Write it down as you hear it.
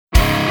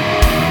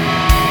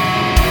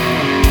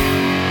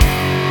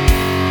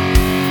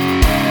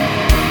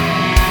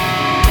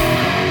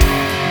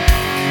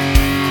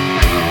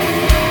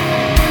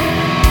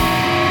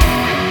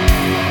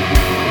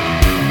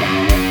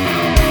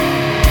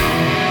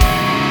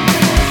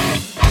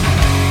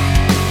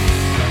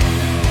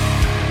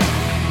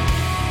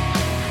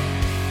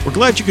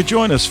glad you could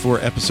join us for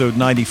episode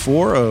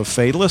 94 of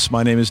Fatalist.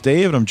 My name is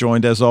Dave, and I'm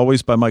joined, as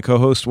always, by my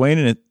co-host, Wayne,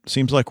 and it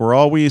seems like we're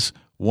always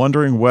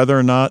wondering whether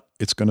or not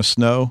it's going to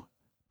snow,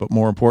 but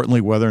more importantly,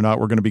 whether or not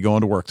we're going to be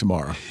going to work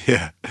tomorrow.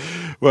 Yeah.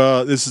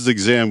 Well, this is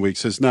exam week,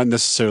 so it's not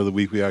necessarily the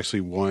week we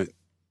actually want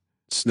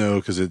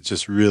snow because it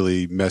just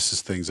really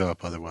messes things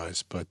up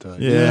otherwise. But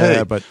but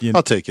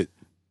I'll take it.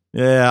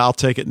 Yeah, I'll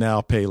take it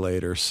now, pay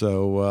later.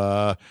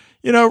 So,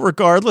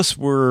 regardless,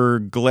 we're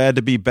glad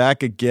to be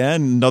back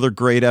again. Another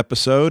great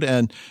episode.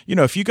 And,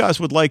 if you guys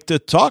would like to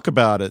talk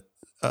about it,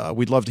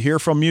 we'd love to hear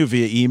from you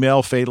via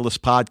email,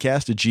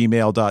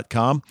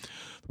 fatalistpodcast@gmail.com,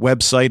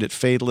 website at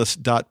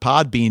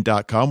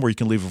fatalist.podbean.com, where you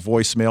can leave a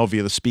voicemail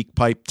via the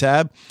SpeakPipe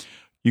tab.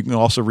 You can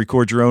also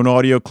record your own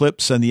audio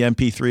clips, send the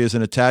MP3 as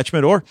an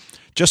attachment, or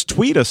just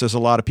tweet us, as a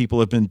lot of people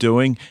have been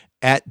doing,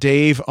 at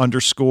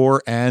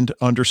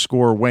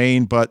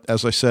Dave_and_Wayne. But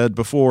as I said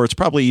before, it's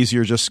probably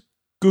easier just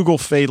Google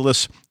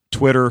Fatalist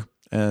Twitter,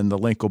 and the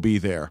link will be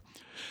there.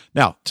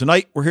 Now,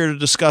 tonight we're here to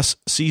discuss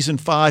Season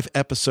 5,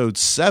 Episode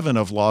 7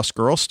 of Lost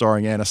Girl,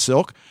 starring Anna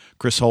Silk,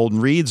 Chris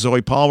Holden-Reed,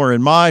 Zoe Palmer,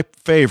 and my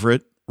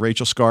favorite,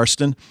 Rachel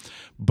Scarston.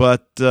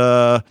 But,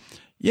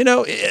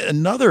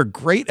 another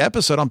great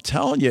episode. I'm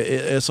telling you,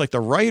 it's like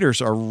the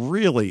writers are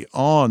really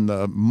on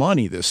the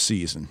money this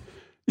season.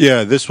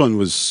 Yeah, this one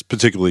was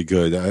particularly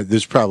good.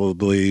 This is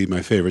probably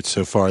my favorite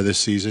so far this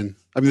season.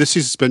 I mean, this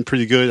season's been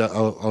pretty good.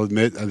 I'll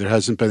admit there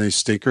hasn't been any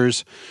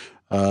stinkers,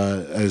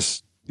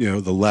 as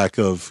the lack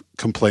of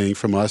complaining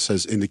from us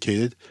has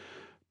indicated.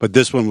 But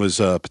this one was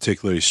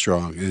particularly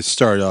strong. It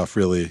started off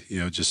really,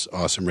 just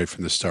awesome right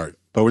from the start.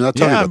 But we're not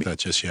talking about that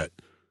just yet.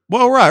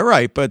 Well,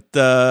 right. But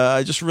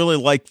I just really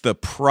like the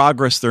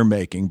progress they're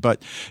making.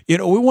 But, we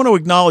want to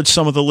acknowledge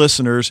some of the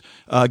listeners.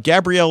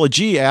 Gabriella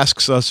G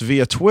asks us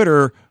via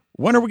Twitter,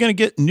 when are we going to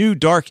get new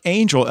Dark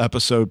Angel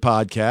episode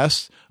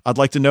podcasts? I'd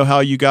like to know how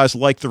you guys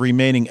like the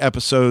remaining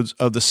episodes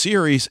of the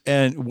series.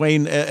 And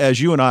Wayne,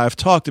 as you and I have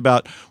talked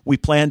about, we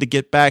plan to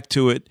get back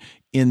to it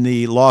in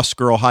the Lost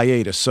Girl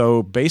hiatus.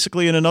 So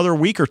basically in another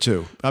week or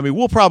two. I mean,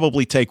 we'll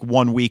probably take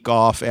 1 week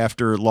off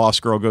after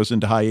Lost Girl goes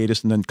into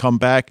hiatus and then come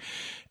back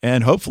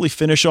and hopefully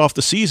finish off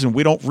the season.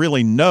 We don't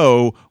really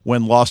know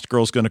when Lost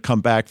Girl's going to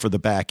come back for the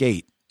back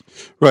 8.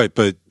 Right,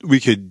 but we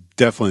could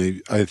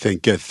definitely, I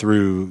think, get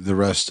through the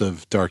rest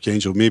of Dark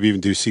Angel, maybe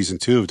even do season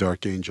 2 of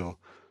Dark Angel.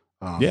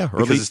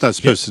 Because it's not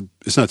supposed to,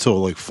 it's not till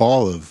like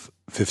fall of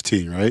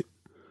 15, right?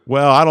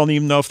 Well, I don't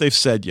even know if they've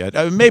said yet.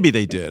 Maybe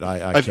they did.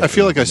 I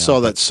feel like I saw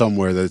that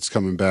somewhere that it's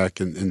coming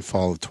back in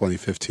fall of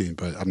 2015,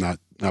 but I'm not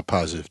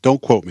positive.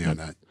 Don't quote me on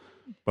that.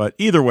 But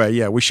either way,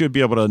 yeah, we should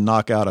be able to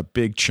knock out a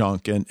big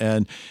chunk.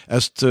 And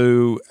as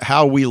to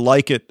how we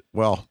like it,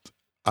 well,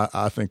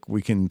 I think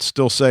we can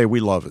still say we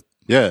love it.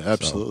 Yeah,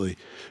 absolutely.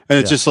 And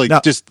it's just like,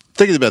 just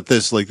thinking about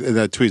this, like in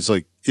that tweet, it's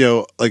like,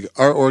 like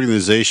our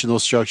organizational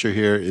structure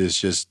here is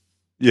just,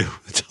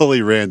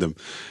 totally random.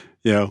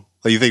 Like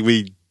you think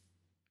we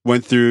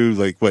went through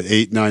like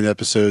 8, 9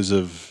 episodes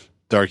of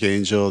Dark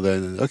Angel,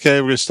 then okay,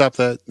 we're gonna stop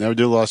that. Now we're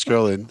doing Lost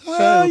Girl, and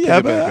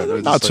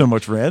but not so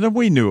much random.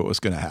 We knew it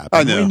was going to happen.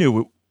 I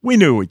know. We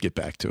knew we'd get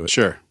back to it.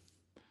 Sure.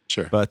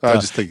 But I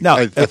just think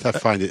I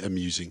find it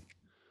amusing.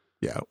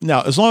 Yeah.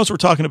 Now, as long as we're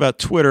talking about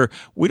Twitter,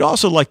 we'd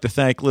also like to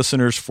thank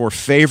listeners for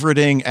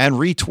favoriting and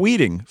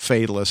retweeting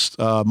Fatalist.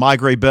 My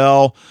Gray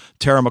Bell,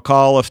 Tara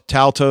McAuliffe,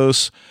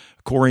 Taltos,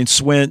 Corrine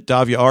Swint,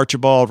 Davia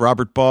Archibald,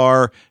 Robert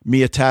Barr,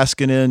 Mia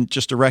Taskinen,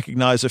 just to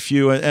recognize a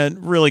few.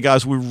 And really,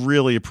 guys, we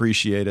really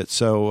appreciate it.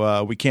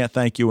 So we can't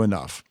thank you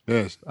enough.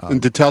 Yes.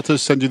 And did Taltos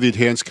send you the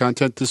enhanced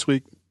content this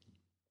week?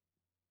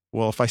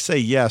 Well, if I say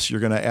yes, you're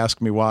going to ask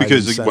me why.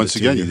 Because once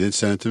again, you didn't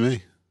send it to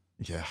me.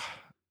 Yeah.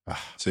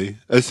 See,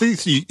 I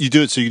think you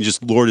do it so you can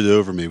just lord it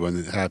over me when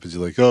it happens.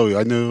 You're like, oh,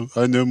 I know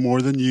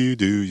more than you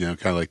do, kind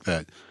of like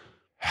that.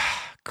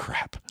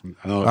 Crap.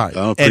 I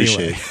don't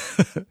appreciate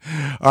it.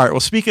 All right.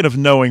 Well, speaking of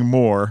knowing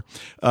more,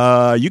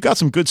 you got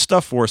some good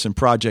stuff for us in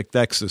Project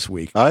X this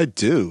week. I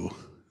do.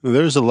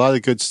 There's a lot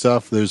of good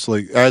stuff. There's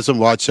like, as I'm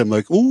watching, I'm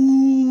like,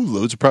 ooh,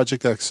 loads of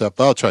Project X stuff.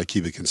 I'll try to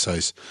keep it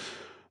concise.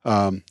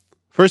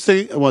 First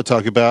thing I want to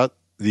talk about,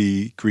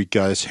 the Greek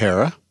goddess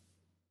Hera,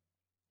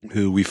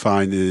 who we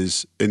find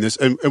is in this,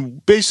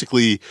 and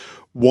basically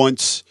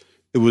once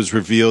it was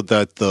revealed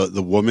that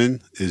the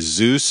woman is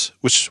Zeus,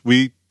 which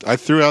I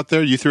threw out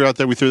there, you threw out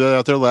there, we threw that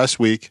out there last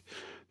week,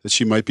 that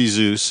she might be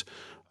Zeus.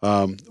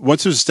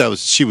 Once it was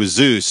established she was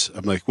Zeus,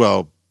 I'm like,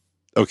 well,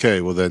 okay,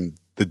 well then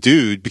the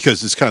dude,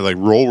 because it's kind of like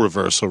role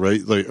reversal,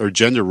 right? Like, or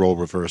gender role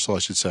reversal, I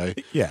should say.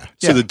 Yeah.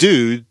 So the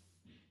dude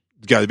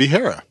got to be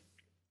Hera.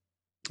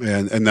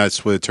 And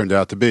that's what it turned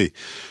out to be.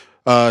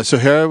 So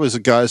Hera was a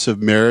goddess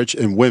of marriage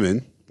and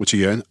women, which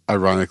again,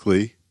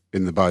 ironically,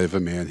 in the body of a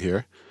man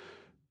here.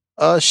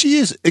 She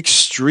is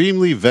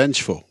extremely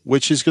vengeful,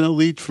 which is going to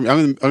lead from,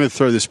 I'm going to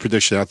throw this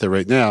prediction out there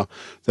right now,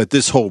 that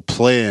this whole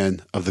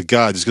plan of the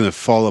gods is going to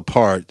fall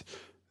apart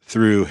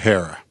through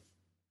Hera.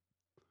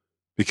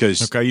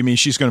 Because okay, you mean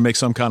she's going to make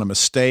some kind of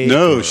mistake?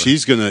 No,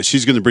 she's going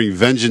to bring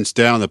vengeance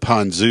down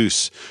upon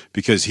Zeus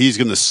because he's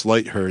going to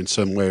slight her in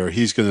some way, or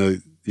he's going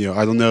to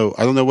I don't know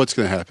what's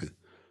going to happen.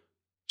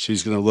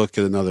 She's going to look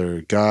at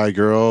another guy,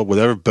 girl,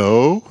 whatever,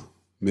 Bo.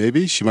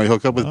 Maybe she might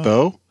hook up with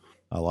Bo.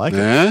 I like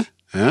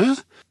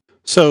it.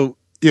 So,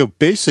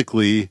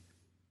 basically,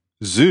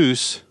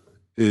 Zeus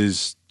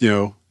is,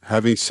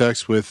 having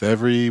sex with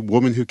every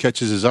woman who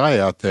catches his eye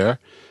out there.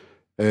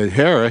 And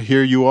Hera,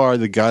 here you are,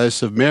 the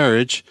goddess of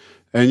marriage,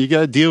 and you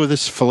got to deal with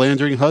this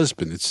philandering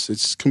husband.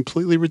 It's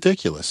completely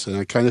ridiculous, and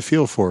I kind of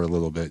feel for her a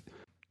little bit.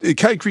 In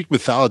kind of Greek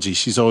mythology,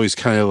 she's always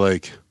kind of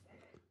like,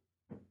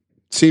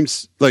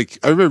 seems like,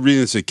 I remember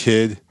reading as a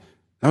kid,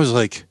 I was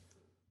like,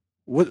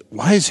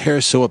 why is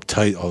Hera so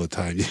uptight all the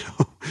time?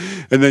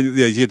 And then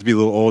you get to be a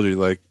little older, you're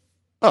like,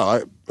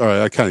 all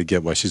right, I kind of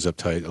get why she's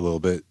uptight a little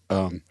bit.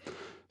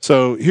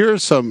 So here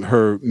are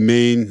her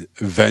main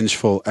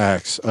vengeful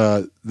acts.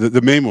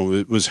 The main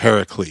one was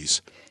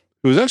Heracles,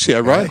 who was actually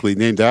ironically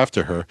named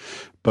after her,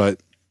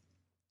 but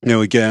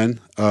again,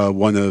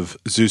 one of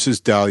Zeus's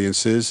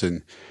dalliances,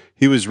 and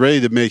he was ready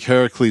to make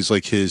Heracles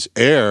like his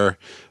heir,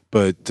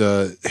 but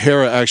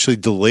Hera actually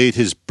delayed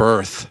his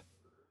birth,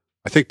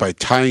 I think by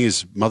tying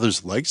his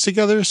mother's legs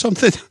together or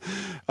something,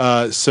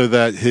 so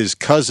that his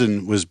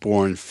cousin was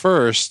born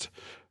first,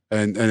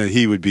 and then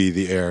he would be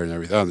the heir and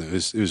everything. I don't know.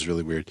 It was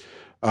really weird.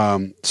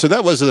 So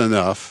that wasn't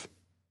enough.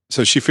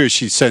 So she figured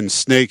she'd send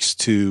snakes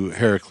to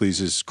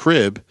Heracles'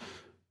 crib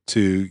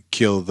to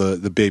kill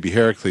the baby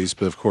Heracles,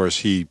 but of course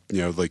he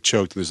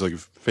choked. There's like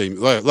a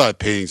lot of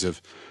paintings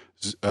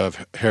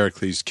of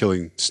Heracles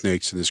killing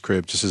snakes in his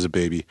crib just as a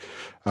baby.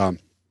 And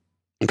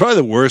probably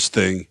the worst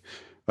thing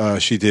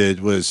she did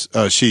was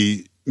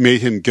she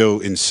made him go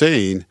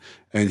insane,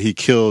 and he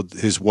killed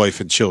his wife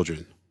and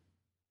children,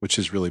 which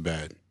is really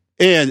bad.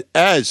 And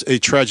adds a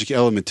tragic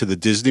element to the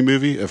Disney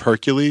movie of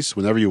Hercules.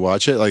 Whenever you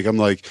watch it,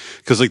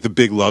 because the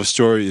big love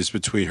story is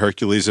between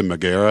Hercules and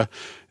Megara,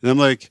 and I'm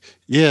like,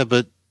 yeah,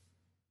 but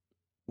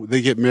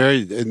they get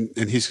married,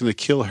 and he's going to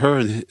kill her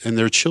and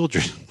their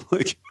children.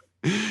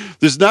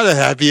 There's not a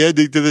happy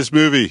ending to this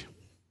movie.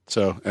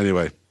 So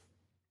anyway,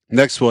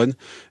 next one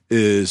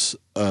is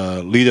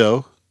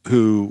Leto,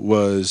 who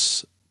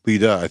was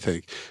Leda, I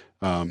think,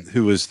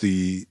 who was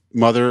the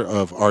mother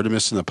of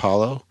Artemis and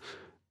Apollo.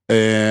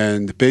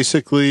 And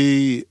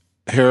basically,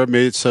 Hera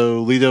made it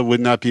so Leda would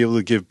not be able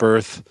to give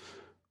birth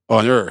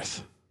on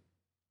Earth.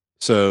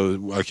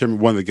 So I can't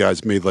remember, one of the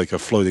guys made like a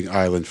floating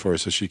island for her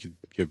so she could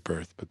give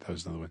birth, but that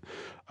was another one.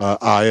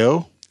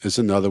 Io is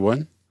another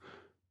one.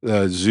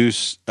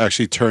 Zeus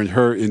actually turned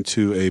her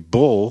into a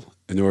bull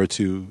in order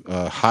to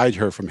hide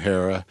her from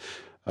Hera.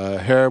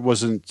 Hera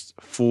wasn't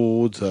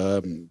fooled,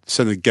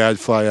 sent a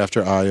gadfly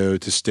after Io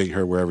to sting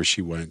her wherever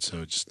she went,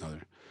 so just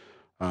another.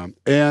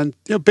 And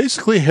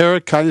basically Hera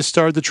kind of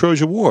started the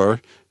Trojan War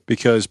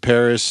because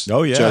Paris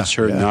judged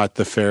her not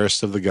the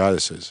fairest of the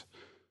goddesses.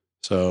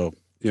 So,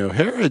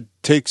 Hera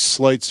takes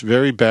slights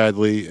very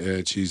badly,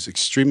 and she's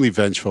extremely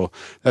vengeful.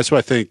 That's why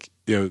I think,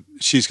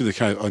 she's going to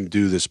kind of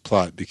undo this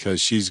plot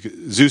because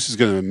Zeus is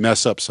going to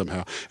mess up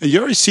somehow. And you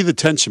already see the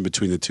tension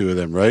between the two of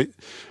them, right?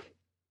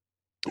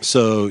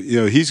 So,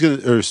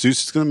 Zeus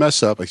is going to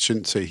mess up. I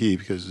shouldn't say he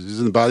because he's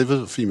in the body of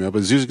a female,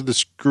 but Zeus is going to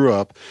screw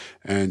up,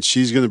 and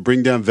she's going to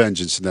bring down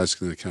vengeance, and that's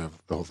going to kind of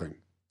the whole thing.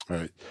 All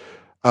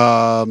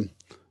right.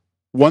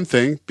 One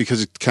thing,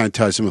 because it kind of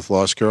ties in with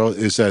Lost Girl,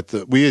 is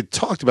that we had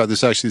talked about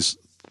this actually, this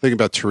thing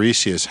about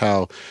Tiresias,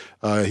 how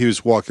he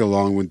was walking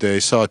along one day,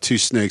 saw two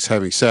snakes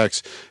having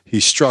sex. He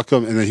struck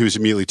them, and then he was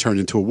immediately turned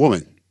into a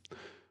woman.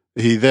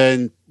 He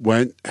then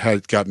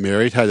got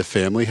married, had a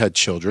family, had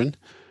children.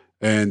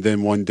 And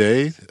then one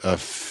day, a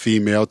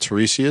female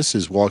Tiresias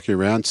is walking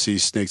around,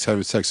 sees snakes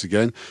having sex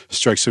again,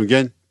 strikes him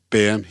again,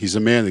 bam, he's a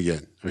man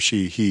again. Or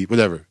he,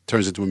 whatever,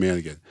 turns into a man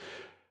again.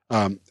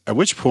 At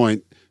which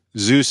point,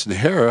 Zeus and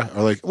Hera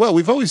are like, well,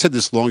 we've always had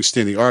this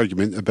long-standing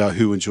argument about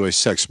who enjoys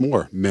sex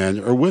more, men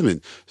or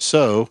women.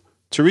 So,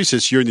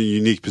 Tiresias, you're in the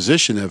unique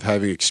position of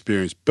having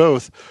experienced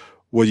both.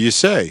 What do you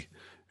say?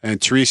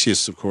 And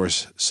Tiresias, of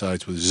course,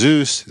 sides with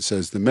Zeus and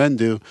says the men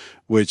do,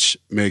 which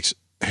makes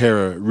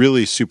Hera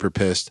really super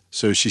pissed,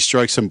 so she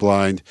strikes him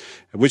blind,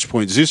 at which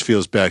point Zeus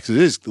feels bad because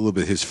it is a little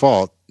bit his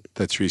fault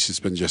that Tiresias has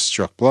been just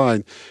struck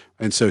blind,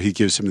 and so he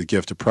gives him the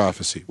gift of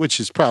prophecy, which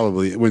is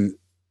probably,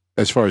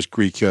 as far as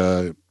Greek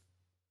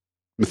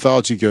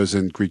mythology goes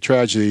and Greek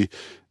tragedy,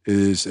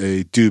 is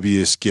a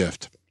dubious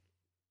gift.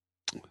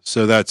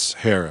 So that's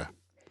Hera.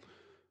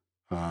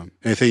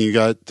 Anything you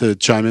got to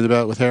chime in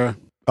about with Hera?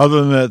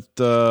 Other than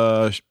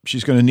that,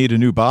 she's going to need a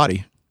new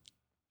body.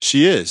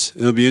 She is.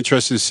 It'll be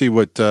interesting to see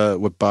what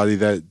body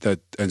that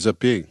ends up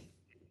being.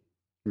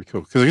 Pretty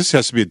cool. Because I guess it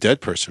has to be a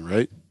dead person,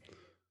 right?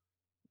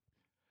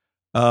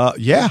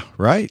 Yeah,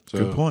 right. So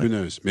good point. Who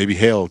knows? Maybe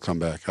Hale will come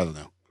back. I don't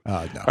know. No.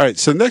 All right.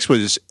 So the next one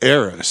is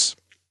Eros,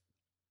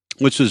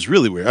 which was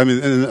really weird. I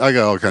mean, and I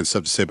got all kinds of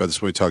stuff to say about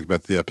this when we talk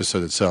about the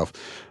episode itself.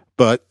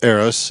 But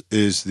Eros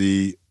is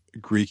the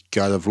Greek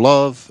god of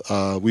love.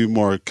 We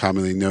more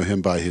commonly know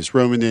him by his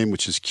Roman name,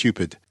 which is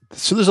Cupid.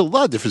 So there's a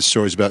lot of different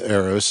stories about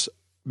Eros.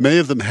 Many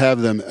of them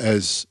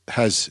has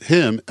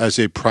him as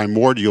a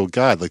primordial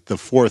god, like the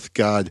fourth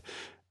god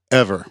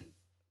ever.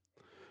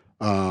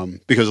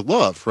 because of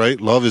love,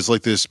 right? Love is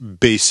like this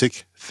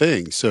basic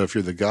thing. So if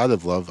you're the god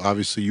of love,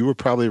 obviously you were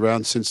probably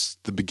around since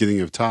the beginning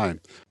of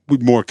time. We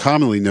more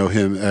commonly know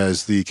him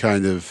as the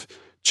kind of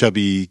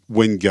chubby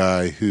wind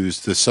guy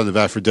who's the son of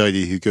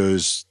Aphrodite who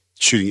goes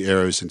shooting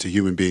arrows into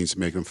human beings to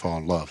make them fall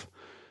in love.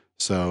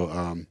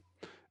 So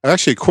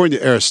actually, according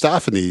to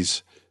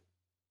Aristophanes,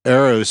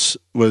 Eros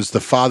was the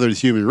father of the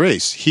human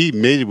race. He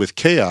mated with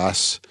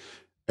Chaos,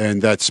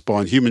 and that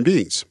spawned human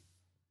beings.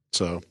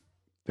 So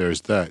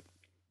there's that.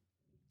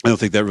 I don't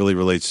think that really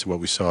relates to what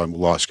we saw in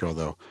Lost Girl,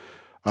 though.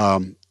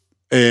 What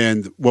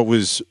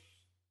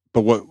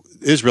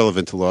is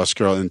relevant to Lost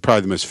Girl, and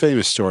probably the most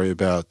famous story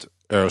about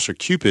Eros or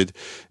Cupid,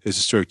 is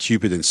the story of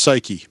Cupid and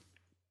Psyche.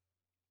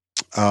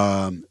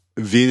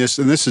 Venus,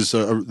 and this is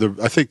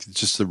I think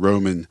just the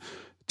Roman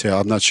tale.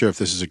 I'm not sure if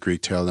this is a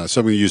Greek tale now,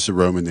 so I'm going to use the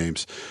Roman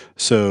names.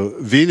 So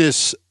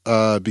Venus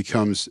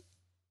becomes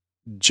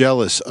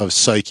jealous of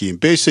Psyche and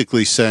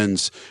basically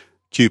sends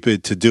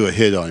Cupid to do a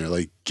hit on her,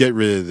 like, get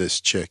rid of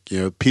this chick.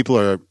 People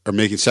are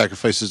making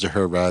sacrifices to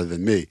her rather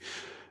than me.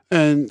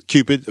 And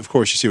Cupid, of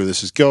course, you see where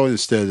this is going.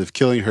 Instead of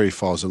killing her, he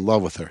falls in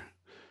love with her.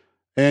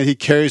 And he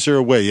carries her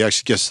away. He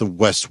actually gets the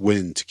west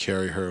wind to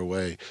carry her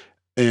away.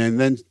 And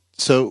then,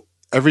 so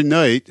every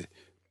night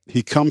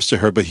he comes to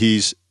her, but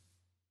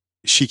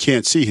she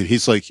can't see him.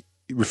 He's like,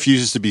 he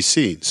refuses to be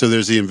seen. So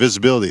there's the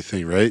invisibility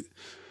thing, right?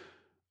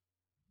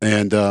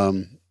 And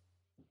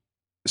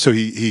so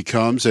he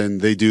comes and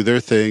they do their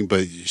thing,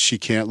 but she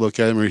can't look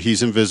at him, or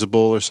he's invisible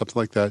or something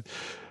like that.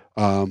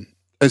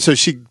 And so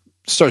she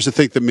starts to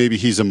think that maybe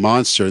he's a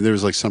monster. And there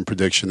was like some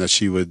prediction that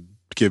she would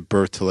give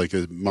birth to like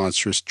a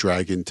monstrous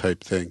dragon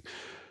type thing.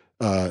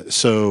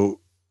 So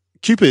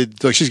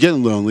Cupid, like, she's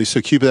getting lonely.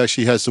 So Cupid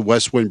actually has the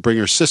west wind bring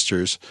her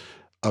sisters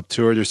up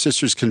to her. And her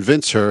sisters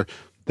convince her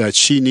that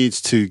she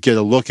needs to get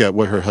a look at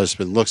what her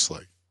husband looks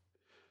like.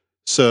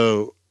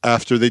 So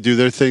after they do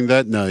their thing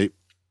that night,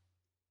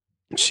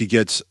 she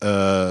gets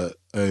a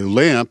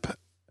lamp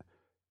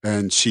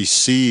and she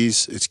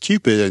sees it's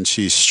Cupid, and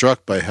she's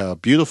struck by how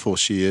beautiful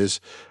she is.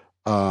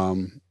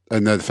 And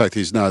the fact that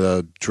he's not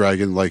a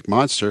dragon-like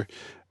monster.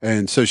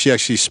 And so she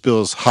actually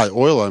spills hot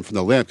oil on him from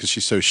the lamp because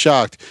she's so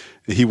shocked.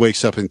 And he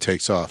wakes up and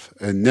takes off.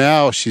 And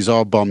now she's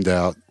all bummed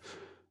out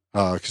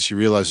because she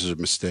realizes her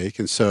mistake.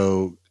 And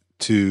so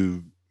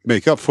to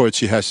make up for it,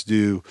 she has to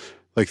do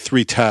like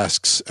 3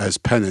 tasks as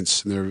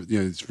penance. And they're,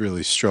 it's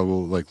really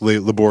like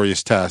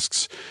laborious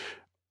tasks.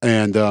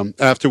 And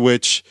after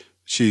which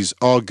she's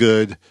all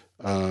good.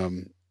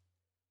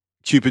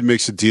 Cupid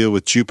makes a deal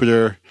with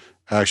Jupiter,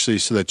 actually,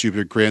 so that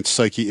Jupiter grants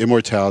Psyche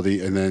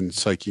immortality, and then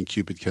Psyche and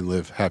Cupid can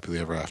live happily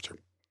ever after,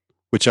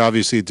 which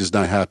obviously does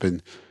not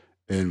happen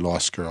in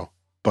Lost Girl.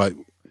 But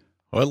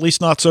well, at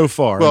least not so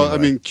far. Well,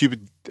 anyway. I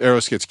mean,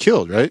 Eros gets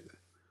killed, right?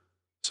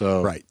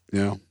 So right,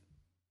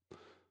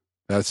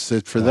 that's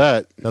it for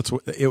that. That's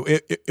what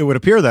it would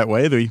appear that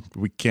way.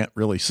 We can't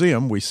really see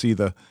him. We see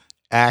the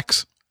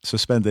axe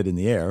suspended in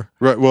the air.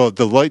 Right. Well,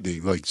 the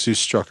lightning, like Zeus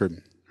struck her,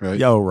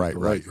 right? Oh, right.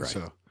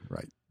 So,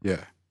 right.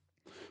 Yeah.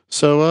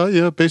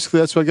 So, basically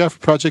that's what I got for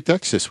Project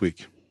X this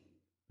week.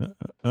 All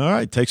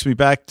right. Takes me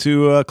back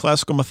to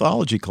classical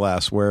mythology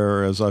class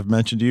where, as I've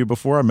mentioned to you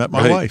before, I met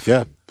my wife.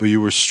 Yeah. But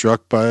you were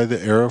struck by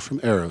the arrow from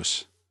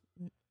Eros.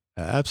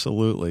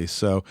 Absolutely.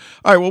 So,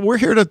 all right. Well, we're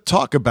here to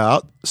talk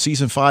about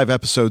season 5,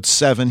 episode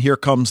 7, Here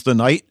Comes the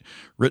Night,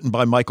 written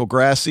by Michael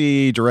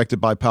Grassi, directed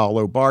by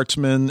Paolo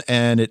Bartzman,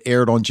 and it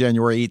aired on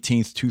January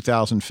 18th,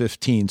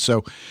 2015.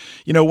 So,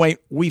 Wayne,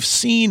 we've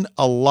seen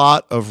a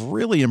lot of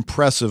really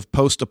impressive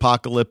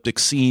post-apocalyptic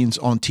scenes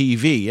on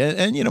TV.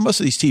 And most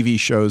of these TV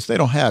shows, they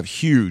don't have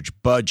huge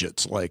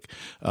budgets like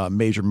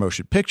major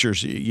motion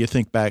pictures. You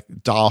think back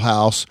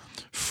Dollhouse,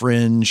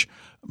 Fringe,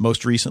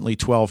 most recently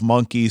 12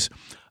 Monkeys.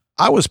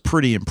 I was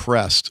pretty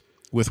impressed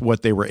with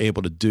what they were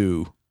able to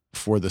do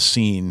for the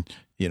scene,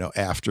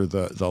 after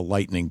the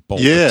lightning bolt.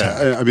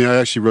 Yeah, I mean, I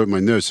actually wrote my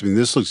notes. I mean,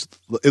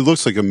 it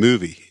looks like a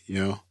movie.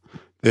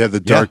 They have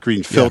the dark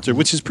green filter,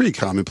 which is pretty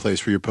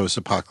commonplace for your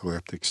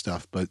post-apocalyptic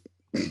stuff. But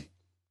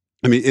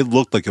I mean, it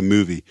looked like a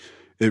movie.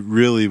 It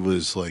really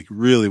was like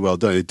really well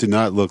done. It did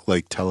not look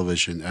like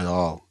television at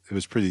all. It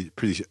was pretty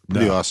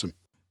awesome.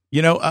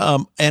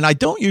 And I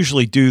don't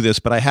usually do this,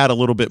 but I had a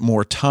little bit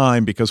more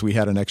time because we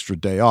had an extra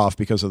day off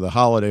because of the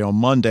holiday on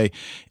Monday.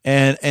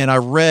 And I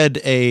read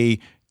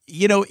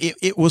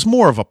it was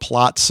more of a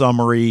plot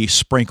summary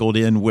sprinkled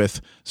in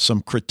with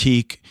some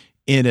critique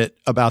in it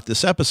about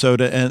this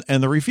episode.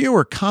 And the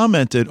reviewer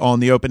commented on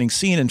the opening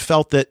scene and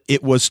felt that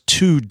it was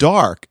too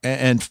dark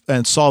and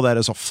saw that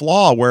as a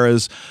flaw,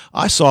 whereas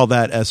I saw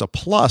that as a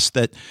plus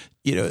that,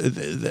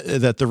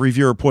 that the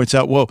reviewer points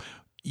out, well,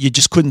 you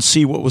just couldn't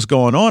see what was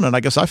going on. And I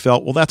guess I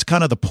felt, well, that's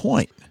kind of the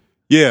point.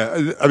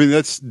 Yeah. I mean,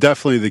 that's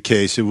definitely the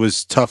case. It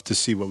was tough to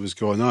see what was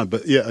going on,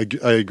 but yeah,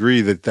 I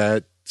agree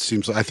that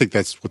seems, I think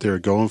that's what they were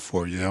going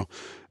for.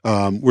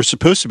 We're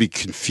supposed to be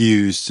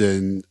confused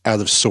and out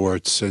of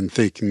sorts and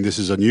thinking this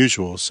is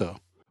unusual. So,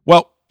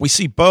 well, We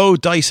see Bo,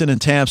 Dyson,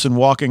 and Tamsin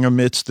walking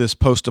amidst this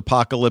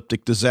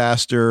post-apocalyptic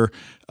disaster.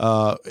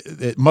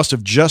 It must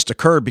have just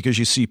occurred because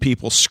you see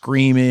people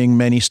screaming,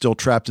 many still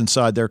trapped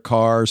inside their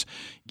cars.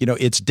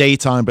 It's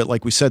daytime, but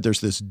like we said,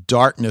 there's this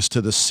darkness to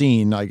the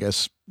scene, I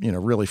guess,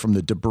 really from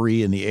the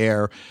debris in the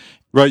air.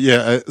 Right,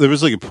 yeah. There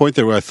was like a point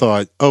there where I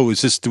thought, do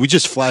we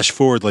just flash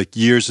forward like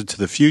years into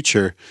the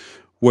future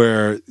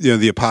where,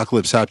 the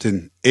apocalypse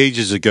happened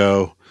ages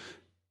ago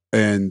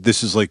and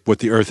this is like what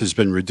the earth has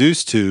been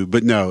reduced to?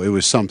 But no,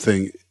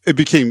 it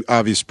became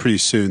obvious pretty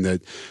soon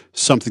that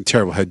something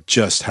terrible had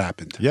just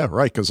happened. Yeah,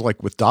 right. Because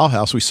like with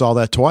Dollhouse, we saw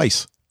that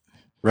twice.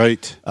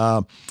 Right.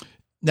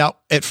 Now,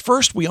 at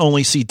first, we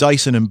only see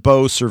Dyson and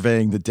Bo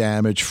surveying the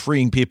damage,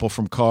 freeing people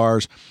from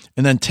cars.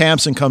 And then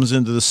Tamsin comes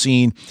into the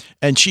scene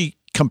and she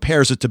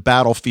compares it to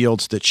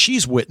battlefields that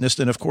she's witnessed.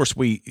 And of course,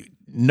 we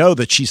know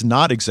that she's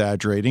not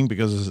exaggerating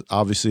because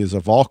obviously as a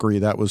Valkyrie,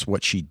 that was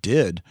what she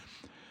did.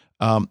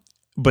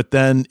 But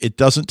then it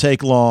doesn't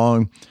take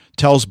long,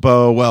 tells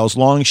Bo, well, as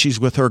long as she's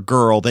with her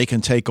girl, they can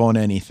take on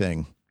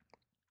anything.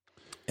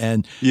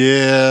 And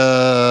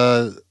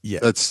that's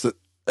the,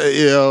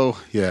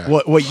 yeah.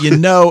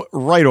 What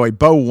right away,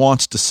 Bo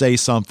wants to say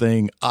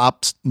something,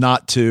 opts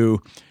not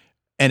to.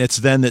 And it's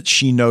then that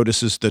she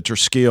notices that her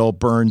scale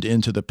burned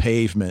into the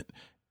pavement.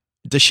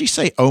 Does she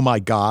say, oh my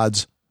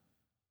gods,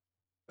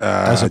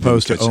 as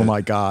opposed to, oh my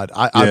God?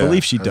 I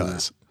believe she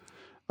does.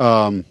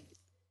 I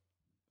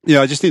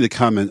just need to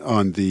comment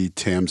on the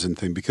Tamsin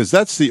thing because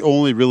that's the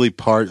only really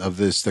part of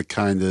this that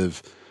kind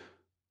of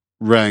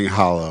rang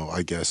hollow,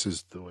 I guess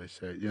is the way to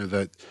say it.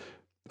 That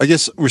I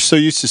guess we're so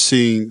used to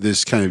seeing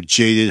this kind of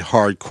jaded,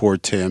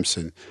 hardcore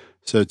Tamsin.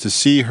 So to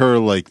see her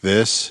like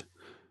this,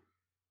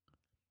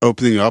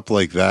 opening up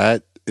like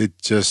that,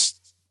 it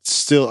just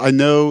still, I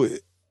know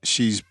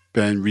she's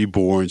been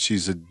reborn.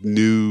 She's a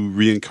new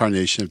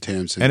reincarnation of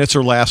Tamsin. And it's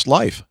her last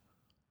life.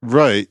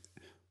 Right.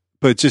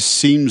 But it just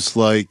seems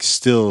like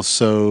still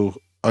so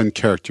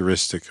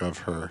uncharacteristic of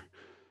her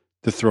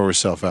to throw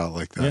herself out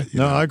like that.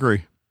 Yeah, I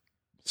agree.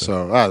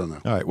 So I don't know.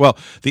 All right. Well,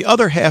 the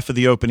other half of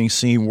the opening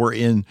scene, we're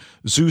in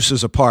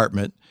Zeus's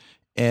apartment,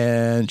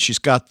 and she's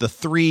got the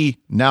three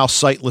now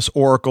sightless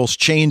oracles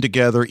chained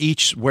together,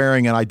 each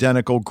wearing an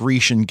identical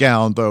Grecian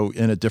gown, though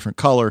in a different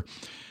color.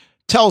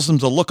 Tells them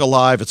to look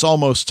alive. It's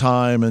almost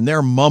time, and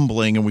they're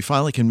mumbling, and we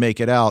finally can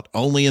make it out.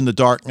 Only in the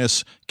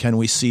darkness can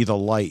we see the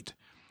light.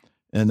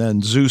 And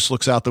then Zeus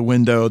looks out the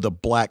window. The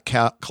black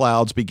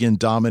clouds begin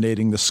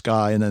dominating the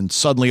sky, and then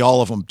suddenly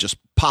all of them just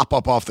pop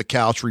up off the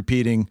couch,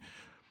 repeating,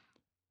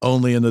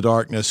 only in the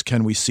darkness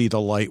can we see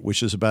the light,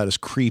 which is about as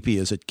creepy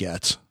as it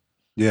gets.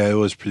 Yeah, it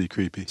was pretty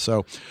creepy.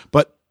 So,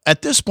 but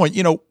at this point,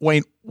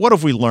 Wayne, what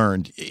have we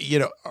learned?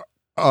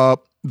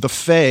 The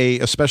Fae,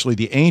 especially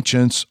the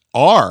ancients,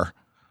 are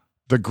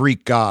the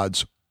Greek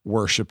gods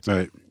worshipped.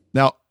 Right.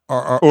 Now,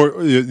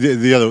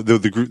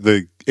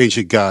 the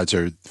ancient gods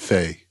are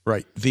Fae.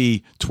 Right.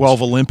 The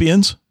 12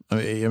 Olympians.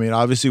 I mean,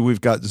 obviously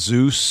we've got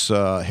Zeus,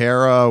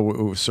 Hera.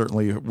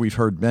 Certainly we've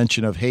heard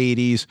mention of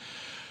Hades.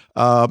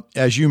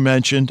 As you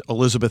mentioned,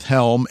 Elizabeth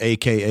Helm,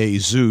 a.k.a.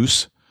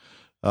 Zeus.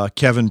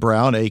 Kevin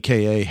Brown,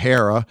 a.k.a.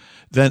 Hera.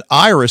 Then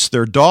Iris,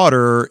 their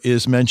daughter,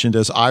 is mentioned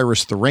as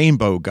Iris the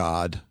Rainbow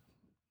God.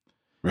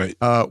 Right.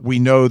 We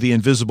know the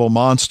invisible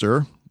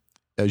monster,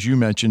 as you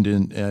mentioned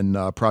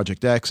in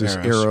Project X, is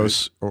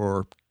Eros right.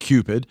 Or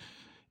Cupid.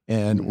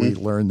 And we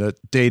learned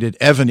that dated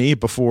Evany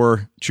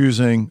before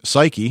choosing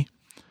Psyche.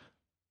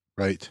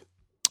 Right.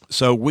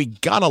 So we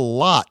got a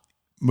lot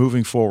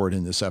moving forward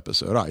in this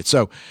episode. All right.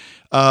 So,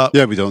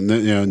 we don't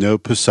know, no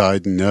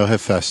Poseidon, no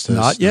Hephaestus.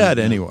 Not yet,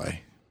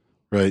 anyway.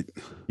 Right.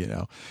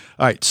 All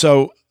right.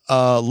 So,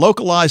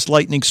 localized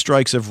lightning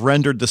strikes have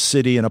rendered the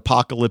city an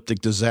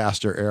apocalyptic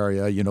disaster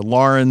area.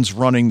 Lauren's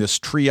running this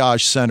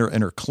triage center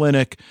in her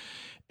clinic.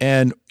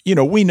 And,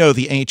 we know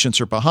the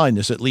ancients are behind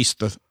this, at least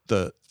the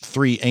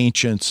three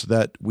ancients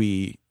that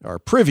we are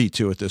privy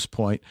to at this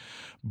point.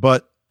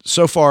 But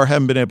so far,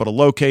 haven't been able to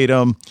locate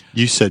them.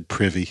 You said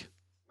privy.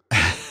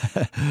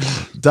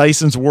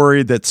 Dyson's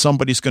worried that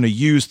somebody's going to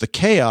use the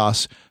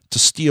chaos to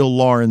steal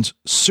Lauren's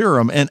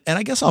serum. And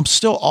I guess I'm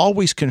still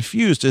always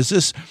confused. Is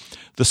this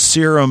the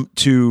serum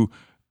to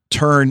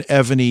turn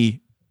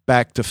Evany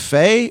back to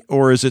Fae,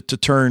 or is it to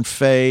turn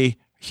Fae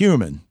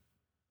human?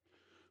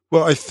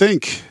 Well, I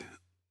think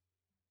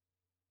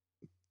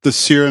the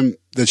serum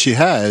that she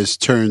has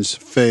turns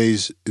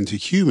Faes into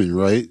human,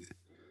 right?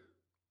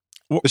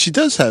 But she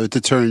does have it to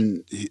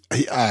turn.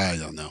 I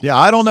don't know. Yeah,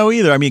 I don't know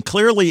either. I mean,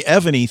 clearly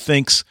Evany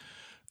thinks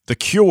the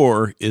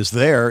cure is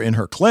there in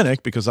her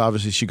clinic because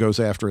obviously she goes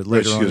after it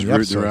later on in the episode. She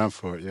goes rooting around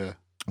for it, yeah.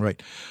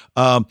 Right.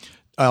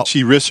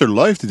 She risks her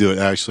life to do it,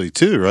 actually,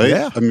 too, right?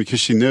 Yeah. I mean,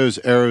 because she knows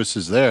Eros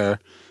is there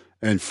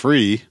and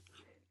free.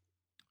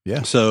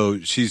 Yeah. So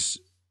she's,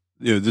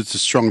 there's a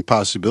strong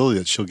possibility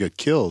that she'll get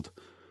killed.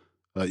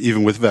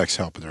 Even with Vex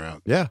helping her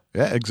out. Yeah,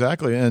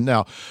 exactly. And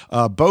now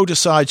Bo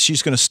decides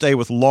she's going to stay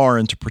with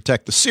Lauren to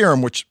protect the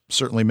serum, which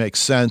certainly makes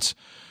sense.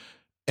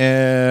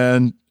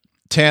 And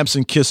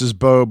Tamsin kisses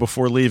Bo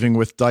before leaving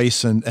with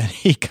Dyson, and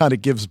he kind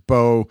of gives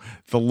Bo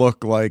the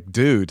look like,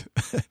 dude,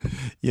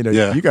 you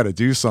got to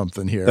do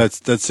something here.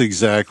 That's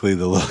exactly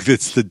the look.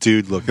 It's the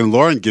dude look. And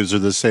Lauren gives her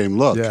the same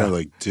look, kind of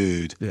like,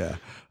 dude. Yeah.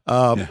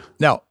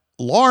 Now,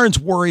 Lauren's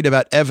worried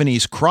about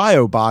Ebony's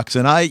cryo box,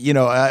 and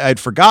I'd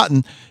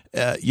forgotten,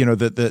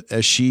 that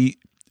as she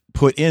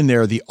put in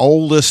there the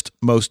oldest,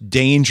 most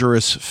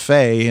dangerous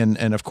Fae,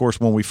 and of course,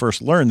 when we first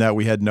learned that,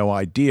 we had no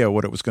idea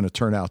what it was going to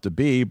turn out to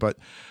be. But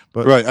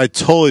right, I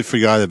totally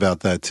forgot about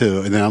that too.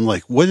 And then I'm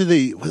like, what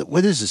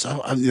is this?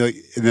 And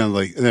then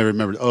I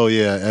remembered, oh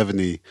yeah,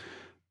 Ebony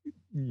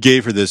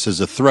gave her this as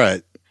a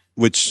threat,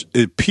 which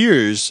it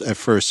appears at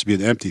first to be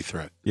an empty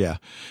threat. Yeah.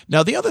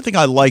 Now, the other thing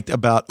I liked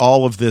about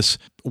all of this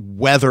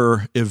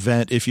weather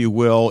event, if you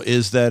will,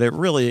 is that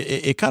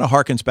it kind of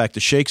harkens back to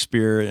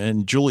Shakespeare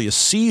and Julius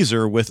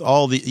Caesar with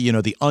all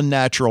the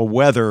unnatural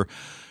weather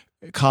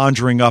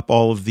conjuring up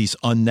all of these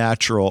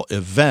unnatural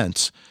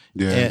events.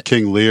 Yeah, and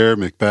King Lear,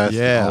 Macbeth.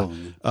 Yeah.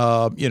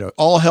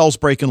 All hell's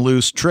breaking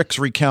loose, Trix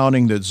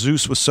recounting that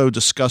Zeus was so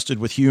disgusted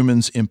with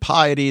humans'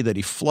 impiety that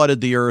he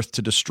flooded the earth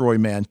to destroy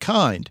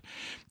mankind.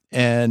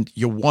 And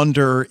you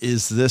wonder,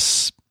 is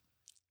this,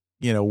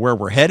 where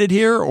we're headed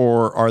here,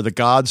 or are the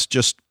gods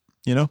just,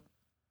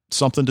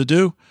 something to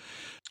do?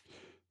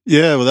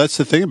 Yeah, well, that's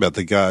the thing about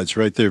the gods,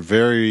 right? They're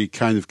very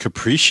kind of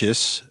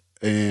capricious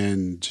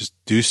and just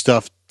do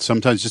stuff,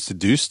 sometimes just to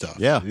do stuff.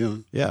 Yeah.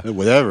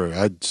 Whatever.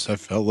 I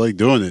felt like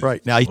doing it.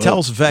 Right. Now he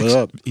tells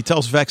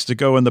Vex to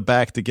go in the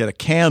back to get a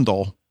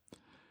candle.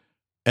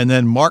 And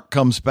then Mark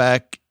comes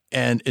back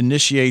and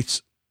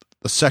initiates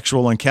a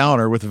sexual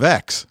encounter with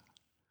Vex.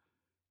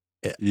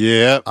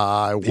 Yeah,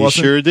 he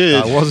sure did.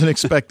 I wasn't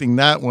expecting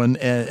that one,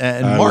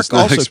 and Mark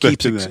also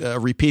keeps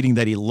repeating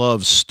that he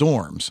loves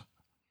storms.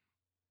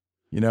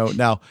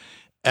 Now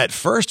at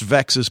first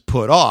Vex is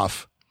put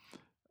off,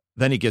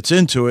 then he gets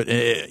into it,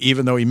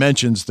 even though he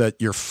mentions that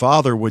your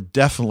father would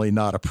definitely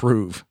not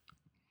approve.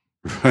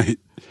 Right.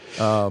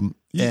 And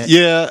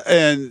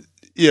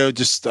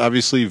just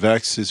obviously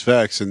Vex is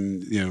Vex,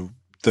 and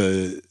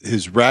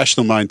his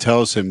rational mind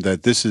tells him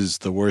that this is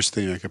the worst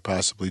thing I could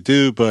possibly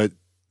do, but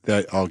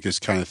that all gets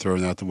kind of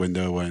thrown out the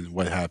window when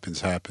what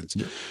happens.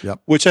 Yep.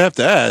 Which I have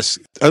to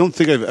ask, I don't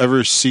think I've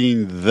ever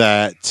seen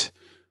that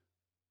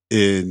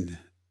in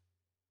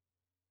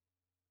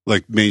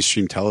like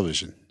mainstream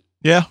television.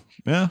 Yeah.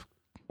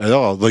 At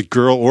all. Like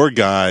girl or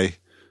guy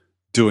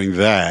doing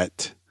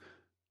that.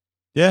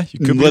 Yeah,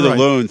 you could let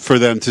alone for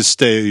them to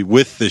stay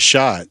with the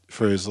shot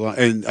for as long.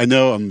 And I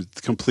know I'm a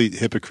complete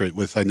hypocrite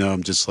I know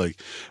I'm just like,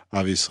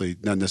 obviously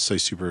not necessarily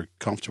super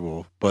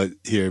comfortable, but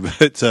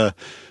because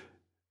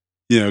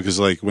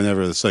like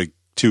whenever it's like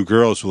two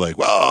girls were like,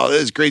 wow,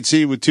 this is a great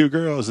scene with two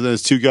girls. And then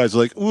it's two guys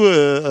like,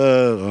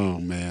 oh,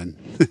 man.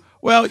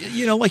 Well,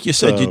 like you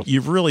said, you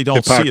really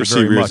don't see it very much.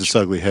 Hypocrisy rears its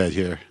ugly head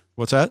here.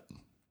 What's that?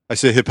 I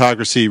say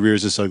hypocrisy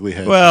rears its ugly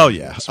head. Well,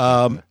 yeah.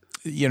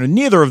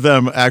 Neither of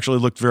them actually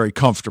looked very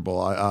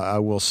comfortable, I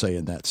will say,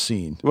 in that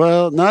scene.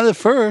 Well, not at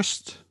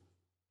first,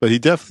 but he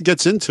definitely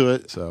gets into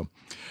it. So...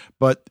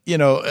 But,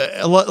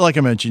 like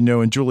I mentioned,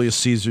 in Julius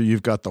Caesar,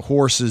 you've got the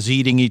horses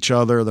eating each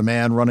other, the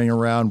man running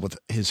around with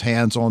his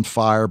hands on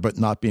fire but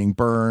not being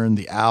burned,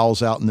 the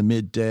owls out in the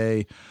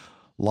midday,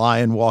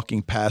 lion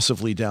walking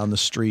passively down the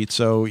street.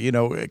 So,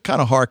 it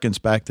kind of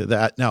harkens back to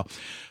that. Now,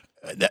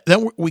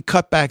 then we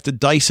cut back to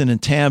Dyson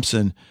and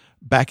Tamsin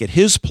back at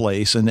his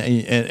place,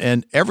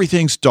 and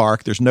everything's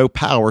dark. There's no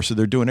power, so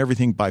they're doing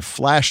everything by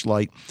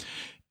flashlight,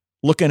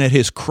 looking at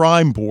his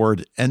crime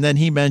board, and then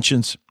he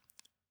mentions,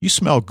 "You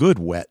smell good,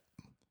 wet."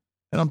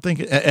 And I'm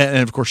thinking,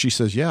 and of course she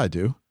says, "Yeah, I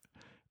do."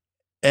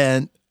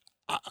 And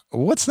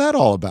what's that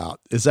all about?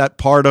 Is that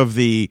part of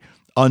the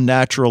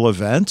unnatural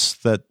events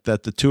that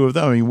the two of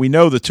them, I mean, we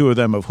know the two of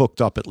them have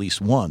hooked up at least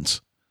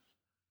once.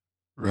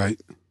 Right.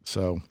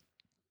 So.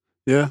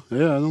 Yeah, I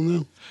don't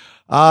know.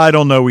 I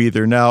don't know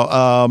either.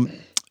 Now,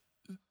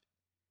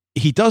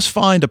 he does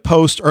find a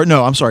poster, or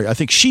no, I'm sorry. I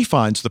think she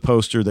finds the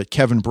poster that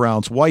Kevin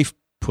Brown's wife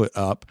put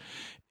up.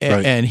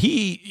 And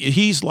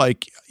he's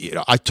like,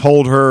 I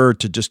told her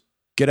to just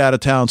get out of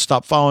town,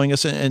 stop following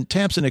us. And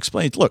Tamsin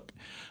explains, look,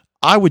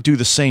 I would do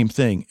the same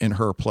thing in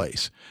her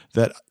place,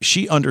 that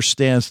she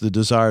understands the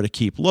desire to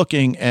keep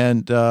looking.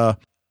 And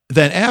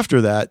then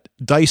after that,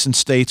 Dyson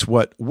states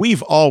what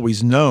we've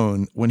always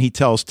known when he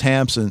tells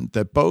Tamsin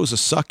that Bo's a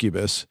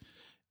succubus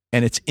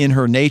and it's in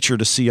her nature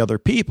to see other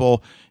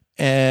people.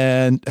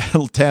 And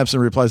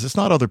Tamsin replies, it's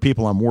not other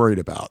people I'm worried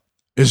about.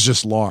 It's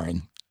just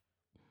Lauren.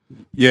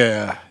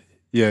 Yeah.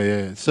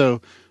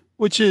 So,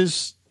 which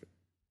is,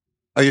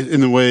 I guess,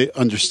 in a way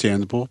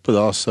understandable, but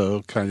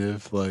also kind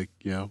of like,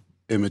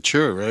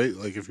 immature, right?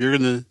 Like if you're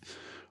going to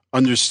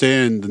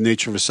understand the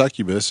nature of a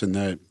succubus and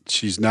that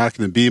she's not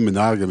going to be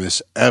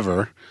monogamous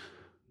ever,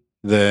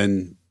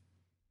 then,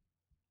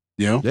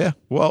 yeah,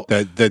 well,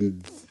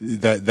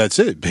 that's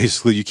it.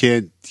 Basically, you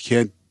can't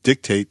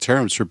dictate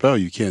terms for Bo.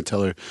 You can't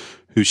tell her,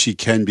 who she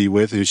can be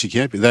with and who she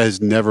can't be. That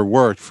has never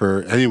worked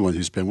for anyone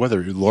who's been with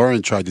her.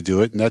 Lauren tried to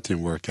do it, and that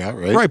didn't work out,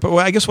 right? Right, but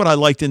I guess what I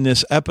liked in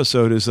this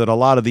episode is that a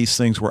lot of these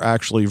things were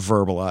actually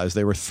verbalized.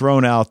 They were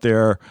thrown out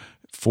there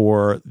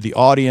for the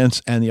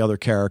audience and the other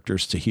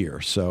characters to hear.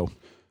 So,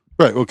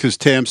 right, well, because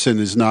Tamsin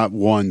is not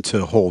one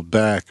to hold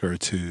back or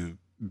to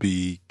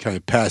be kind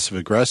of passive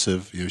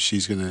aggressive. You know,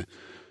 she's going to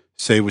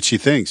say what she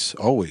thinks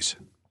always.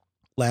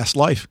 Last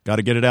life, got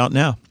to get it out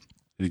now.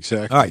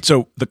 Exactly. All right,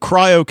 so the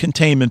cryo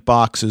containment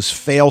box's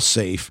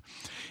fail-safe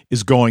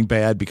is going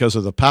bad because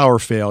of the power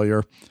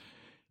failure.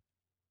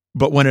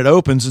 But when it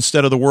opens,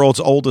 instead of the world's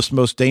oldest,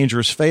 most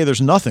dangerous Fae,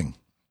 there's nothing.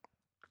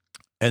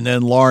 And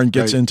then Lauren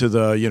gets into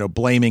the,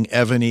 blaming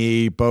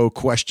Evany. Bo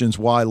questions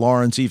why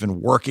Lauren's even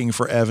working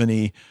for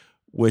Evany,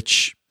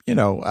 which,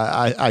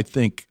 I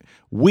think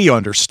we have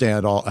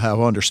understood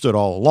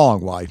all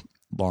along why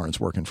Lauren's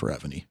working for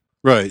Evany.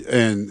 Right,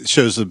 and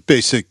shows a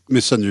basic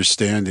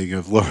misunderstanding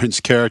of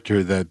Lauren's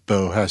character that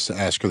Bo has to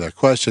ask her that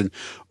question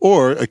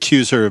or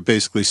accuse her of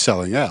basically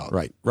selling out.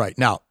 Right.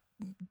 Now,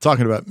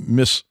 talking about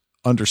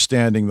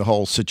misunderstanding the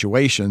whole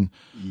situation,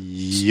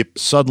 yep.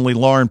 Suddenly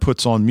Lauren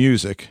puts on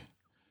music,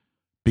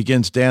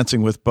 begins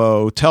dancing with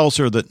Bo, tells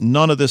her that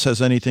none of this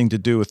has anything to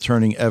do with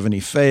turning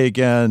Evany Faye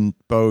again.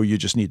 Bo, you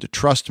just need to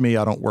trust me.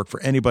 I don't work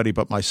for anybody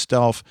but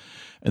myself.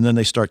 And then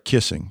they start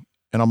kissing.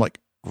 And I'm like,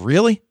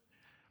 really?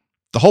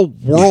 The whole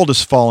world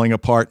is falling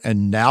apart,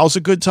 and now's a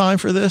good time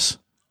for this?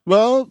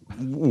 Well,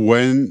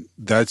 when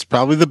that's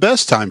probably the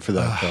best time for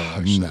that, though.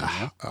 Actually.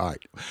 Nah. All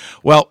right.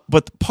 Well,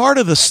 but part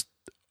of this,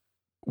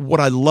 what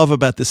I love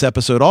about this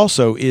episode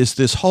also is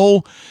this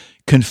whole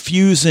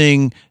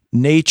confusing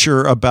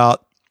nature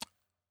about,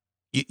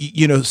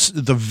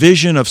 the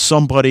vision of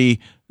somebody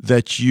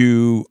that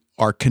you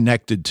are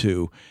connected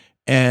to.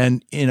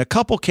 And in a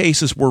couple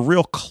cases, we're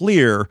real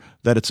clear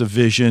that it's a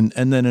vision.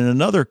 And then in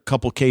another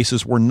couple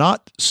cases, we're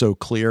not so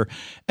clear.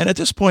 And at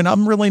this point,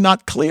 I'm really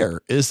not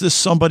clear. Is this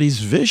somebody's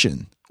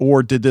vision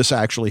or did this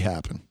actually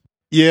happen?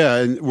 Yeah.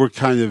 And we're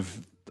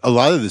a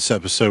lot of this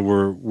episode,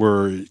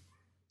 we're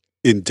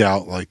in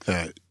doubt like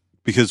that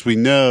because we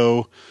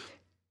know,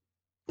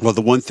 well,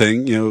 the one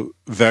thing,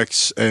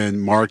 Vex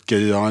and Mark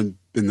get it on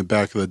in the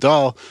back of the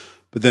doll,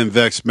 but then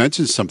Vex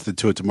mentions something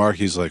to Mark.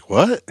 He's like,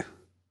 what?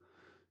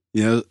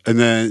 And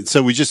then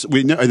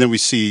we know, and then we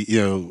see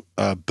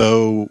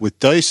Bo with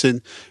Dyson,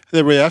 and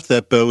then right after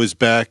that, Bo is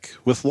back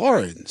with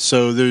Lauren.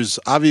 So there's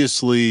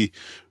obviously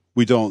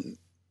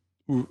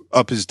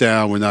up is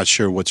down. We're not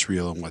sure what's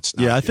real and what's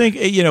not. Yeah, I think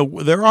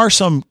there are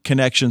some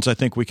connections I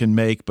think we can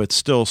make, but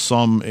still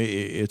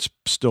it's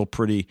still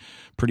pretty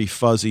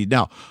fuzzy.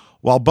 Now,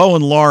 while Bo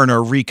and Lauren are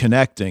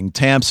reconnecting,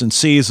 Tamsin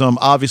sees them,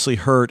 obviously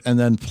hurt, and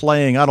then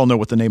playing. I don't know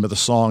what the name of the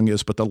song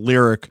is, but the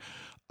lyric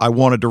 "I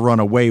wanted to run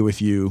away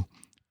with you"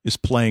 is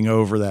playing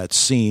over that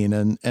scene.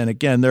 And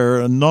again, there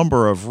are a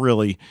number of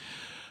really,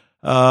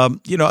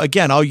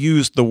 again, I'll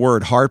use the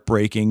word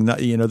heartbreaking.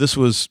 This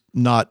was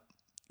not,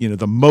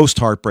 the most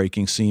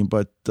heartbreaking scene,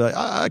 but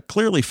I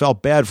clearly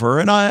felt bad for her.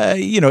 And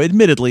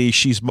admittedly,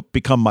 she's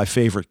become my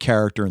favorite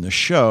character in the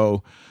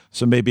show.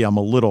 So maybe I'm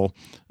a little.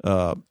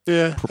 Yeah,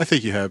 I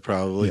think you have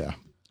probably. Yeah.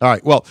 All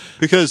right. Well,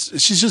 because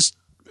she's just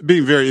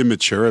being very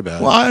immature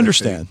about it. Well, I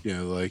understand.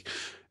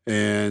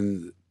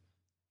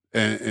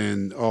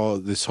 And all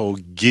this whole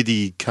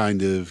giddy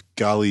kind of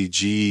golly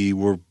gee,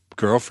 we're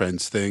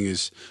girlfriends thing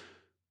is,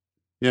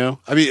 like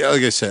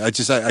I said,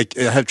 I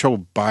have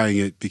trouble buying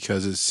it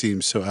because it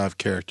seems so out of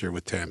character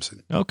with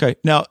Tamsin. Okay.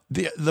 Now,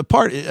 the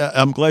part,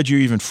 I'm glad you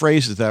even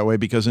phrased it that way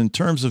because in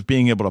terms of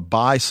being able to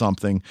buy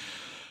something,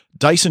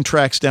 Dyson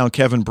tracks down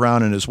Kevin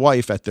Brown and his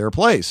wife at their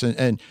place.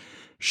 And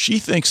she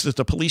thinks that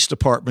the police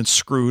department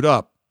screwed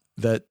up,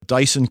 that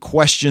Dyson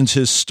questions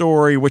his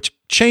story, which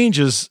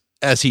changes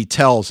as he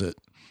tells it.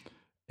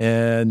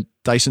 And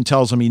Dyson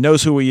tells him he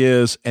knows who he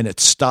is, and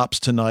it stops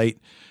tonight.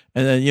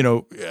 And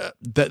then,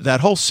 that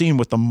whole scene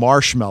with the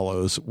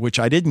marshmallows, which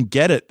I didn't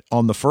get it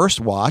on the first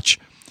watch,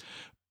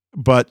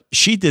 but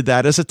she did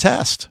that as a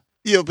test.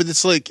 Yeah, but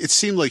it's like, it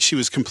seemed like she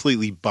was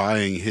completely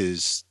buying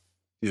his,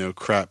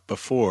 crap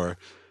before.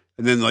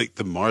 And then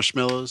the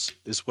marshmallows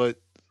is what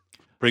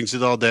brings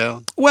it all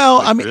down.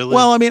 Well,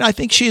 really? I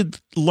think she had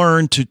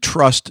learned to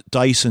trust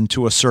Dyson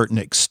to a certain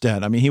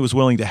extent. I mean, he was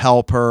willing to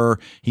help her.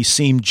 He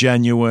seemed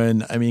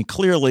genuine. I mean,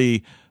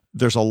 clearly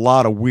there's a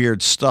lot of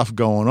weird stuff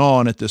going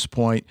on at this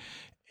point.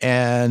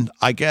 And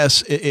I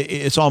guess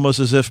it's almost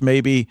as if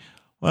maybe,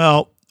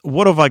 well,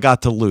 what have I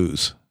got to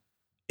lose?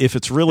 If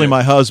it's really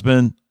my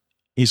husband,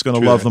 he's going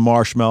to love the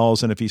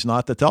marshmallows. And if he's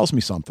not, that tells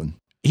me something.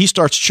 He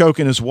starts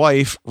choking his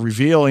wife,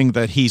 revealing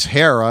that he's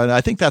Hera. And I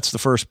think that's the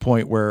first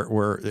point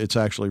where it's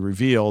actually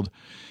revealed.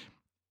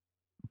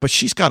 But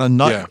she's got a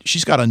knife. Yeah.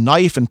 She's got a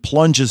knife and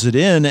plunges it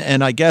in.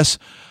 And I guess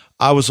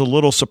I was a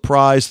little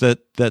surprised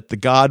that the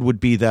god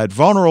would be that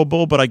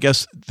vulnerable. But I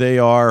guess they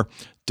are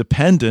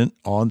dependent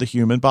on the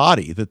human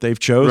body that they've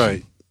chosen.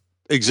 Right.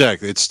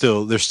 Exactly.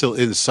 They're still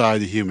inside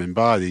the human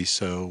body,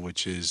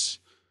 which is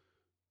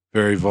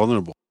very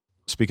vulnerable.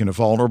 Speaking of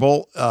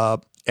vulnerable,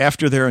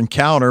 After their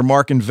encounter,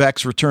 Mark and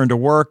Vex return to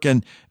work,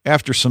 and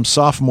after some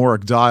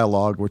sophomoric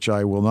dialogue, which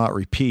I will not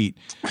repeat,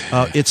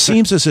 it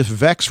seems as if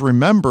Vex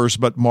remembers,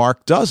 but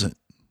Mark doesn't.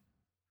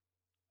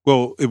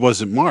 Well, it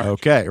wasn't Mark.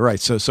 Okay, right.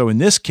 So in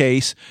this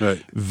case,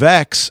 Right.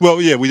 Vex. Well,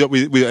 yeah, we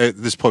at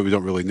this point we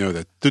don't really know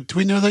that. Do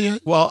we know that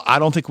yet? Well, I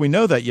don't think we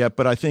know that yet,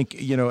 but I think,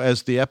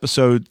 as the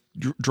episode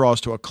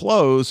draws to a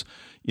close,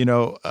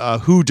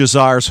 who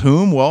desires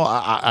whom? Well,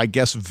 I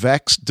guess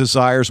Vex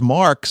desires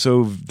Mark,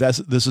 so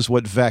this is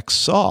what Vex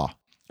saw.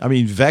 I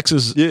mean,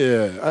 Vex's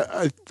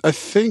I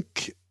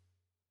think.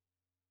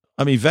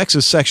 I mean,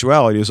 Vex's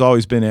sexuality has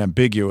always been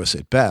ambiguous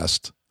at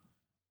best.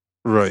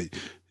 Right.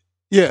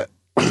 Yeah.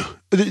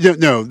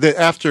 No.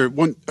 After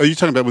one, are you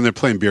talking about when they're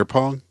playing beer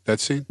pong? That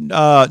scene?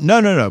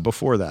 No.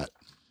 Before that.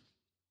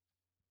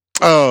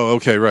 Oh,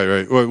 okay.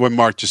 Right. When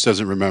Mark just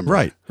doesn't remember.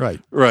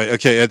 Right.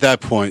 Okay. At that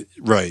point,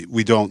 right,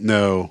 we don't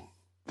know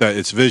that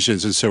it's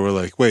visions, and so we're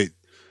like, wait.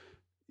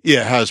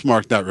 Yeah. How does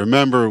Mark not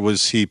remember?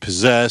 Was he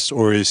possessed,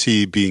 or is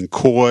he being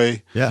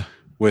coy? Yeah.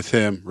 With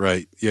him?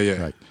 Right.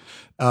 Yeah.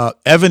 Right.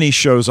 Ebony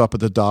shows up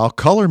at the doll.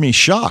 Color me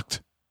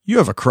shocked. You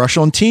have a crush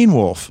on Teen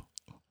Wolf.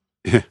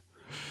 Yeah.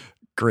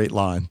 Great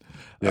line.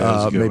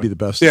 Yeah, maybe the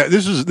best. Yeah,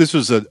 this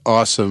was an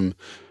awesome.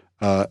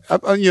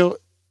 To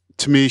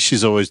me,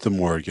 she's always the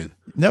Morgan.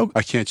 No,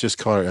 I can't just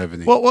call her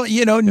Ebony. Well,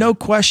 no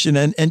question.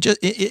 And just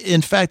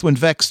in fact, when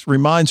Vex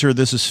reminds her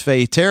this is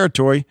Faye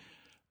territory,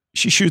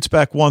 she shoots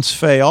back once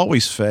Faye,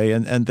 always Faye,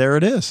 and there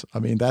it is. I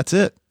mean, that's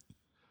it.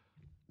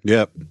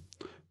 Yep,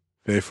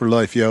 Faye for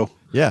life, yo.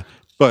 Yeah,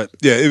 but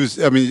yeah, it was.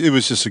 I mean, it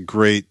was just a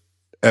great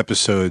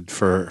episode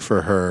for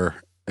her.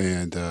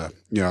 And I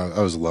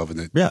was loving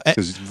it. Yeah,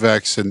 because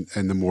Vex and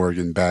the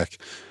Morgan back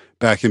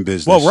in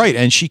business. Well, right,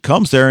 and she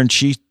comes there and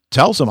she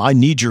tells him, "I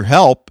need your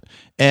help."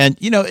 And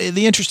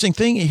the interesting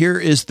thing here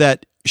is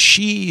that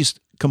she's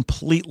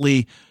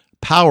completely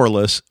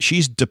powerless.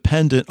 She's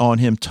dependent on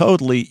him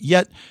totally.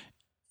 Yet,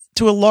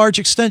 to a large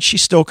extent, she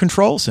still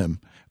controls him.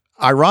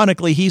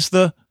 Ironically, he's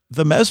the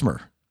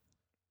mesmer.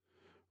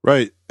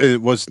 Right.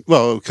 It was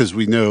because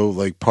we know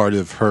like part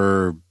of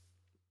her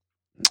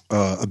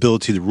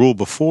ability to rule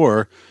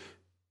before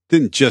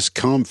didn't just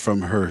come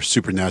from her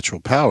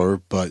supernatural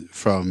power, but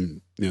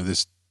from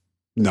this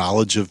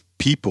knowledge of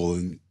people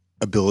and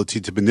ability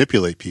to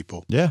manipulate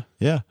people. Yeah.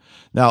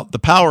 Now the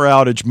power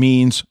outage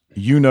means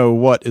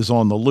what is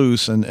on the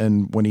loose,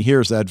 and when he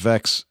hears that,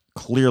 Vex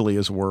clearly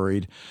is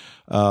worried.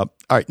 All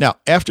right, now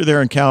after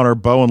their encounter,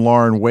 Bo and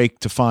Lauren wake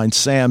to find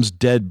Sam's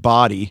dead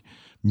body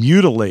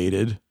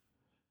mutilated,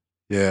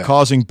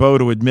 causing Bo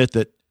to admit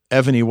that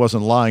Ebony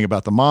wasn't lying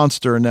about the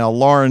monster. And now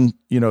Lauren,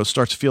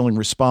 starts feeling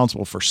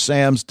responsible for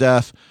Sam's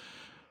death.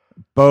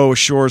 Bo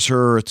assures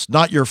her it's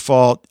not your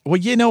fault. Well,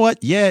 you know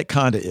what? Yeah, it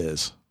kind of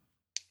is.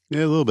 Yeah,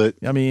 a little bit.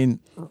 I mean,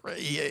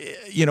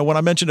 when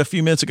I mentioned a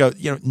few minutes ago,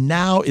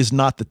 now is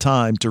not the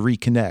time to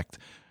reconnect.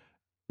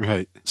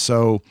 Right.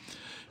 So,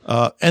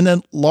 and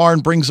then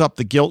Lauren brings up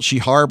the guilt she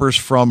harbors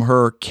from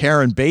her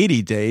Karen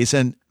Beatty days.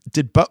 And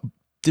did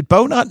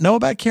Bo not know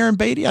about Karen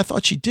Beatty? I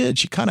thought she did.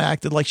 She kind of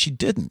acted like she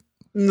didn't.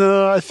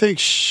 No, I think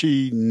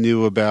she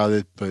knew about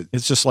it, but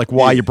it's just like,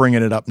 why are you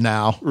bringing it up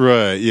now?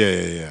 Right.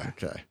 Yeah.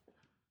 Okay.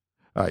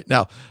 All right.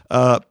 Now,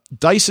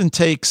 Dyson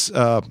takes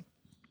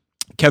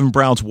Kevin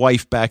Brown's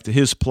wife back to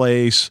his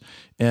place,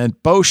 and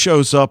Bo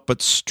shows up,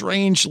 but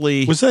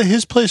strangely... Was that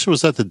his place or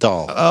was that the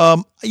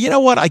doll? You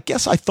know what? I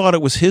guess I thought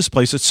it was his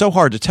place. It's so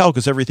hard to tell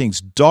because everything's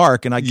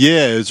dark.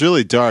 Yeah, it's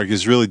really dark.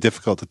 It's really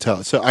difficult to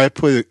tell. So I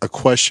put a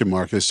question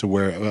mark as to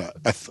where...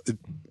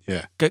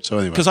 Yeah. So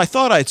anyway, because I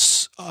thought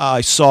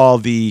I saw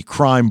the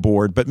crime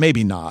board, but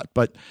maybe not.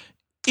 But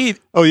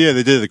oh yeah,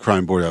 they did the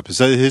crime board up. Is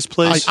that his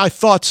place? I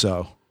thought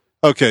so.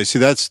 Okay, see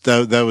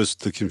that was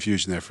the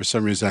confusion there. For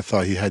some reason, I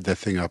thought he had that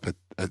thing up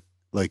at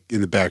like in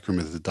the back room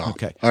of the dock.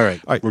 Okay, all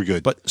right, we're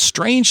good. But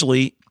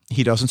strangely,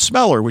 he doesn't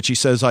smell her, which he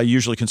says I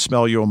usually can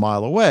smell you a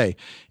mile away,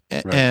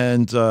 right.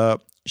 And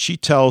she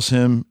tells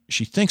him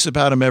she thinks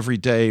about him every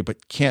day,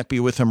 but can't be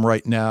with him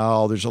right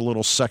now. There's a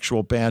little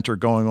sexual banter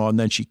going on.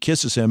 Then she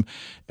kisses him.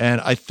 And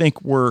I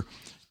think we're,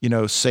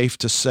 safe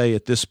to say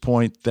at this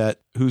point that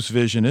whose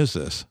vision is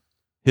this?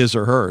 His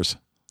or hers?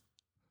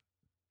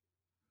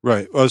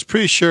 Right. Well, I was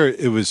pretty sure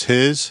it was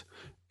his,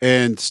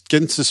 and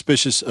getting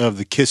suspicious of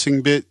the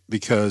kissing bit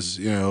because,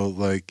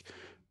 like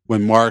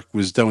when Mark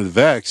was done with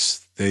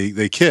Vex,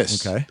 they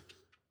kissed. Okay.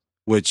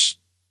 Which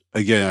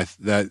again,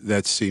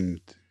 that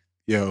seemed,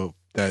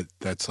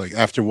 that's like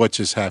after what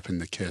just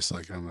happened, the kiss.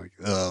 Like I'm like,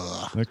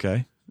 ugh.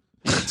 Okay,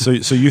 so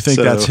you think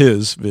that's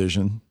his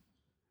vision?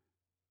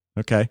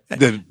 Okay,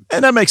 and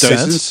that makes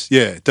sense.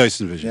 Yeah,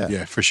 Dyson vision.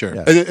 Yeah, for sure.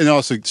 Yeah. And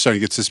also starting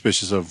to get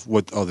suspicious of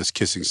what all this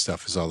kissing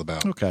stuff is all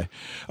about. Okay,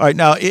 all right.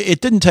 Now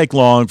it didn't take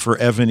long for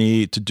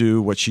Ebony to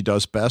do what she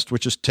does best,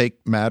 which is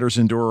take matters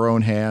into her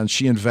own hands.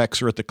 She and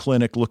Vex are at the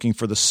clinic looking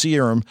for the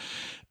serum,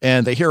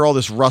 and they hear all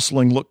this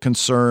rustling, look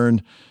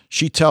concerned.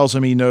 She tells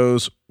him he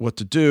knows what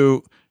to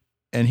do.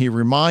 And he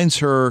reminds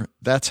her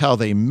that's how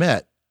they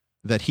met,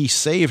 that he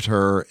saved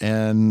her,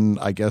 and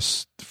I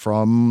guess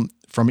from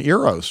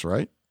Eros,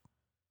 right?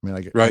 I mean,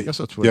 I Right. guess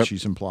that's what Yep.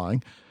 she's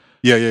implying.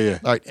 Yeah.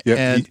 All right. Yeah,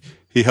 And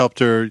he helped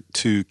her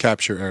to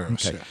capture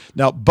Eros. okay. Yeah.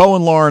 Now, Bo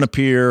and Lauren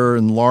appear,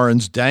 and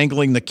Lauren's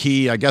dangling the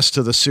key, I guess,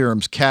 to the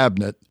serum's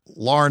cabinet.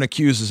 Lauren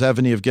accuses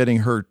Evany of getting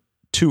her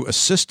 2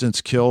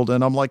 assistants killed,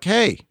 and I'm like,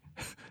 hey,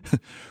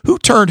 who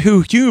turned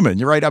who human?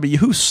 You're right. I mean,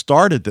 who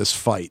started this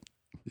fight?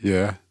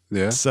 Yeah.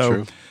 So,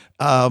 true.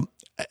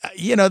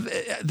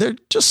 there are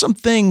just some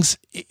things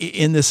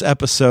in this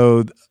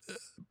episode,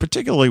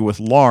 particularly with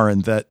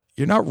Lauren, that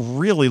you're not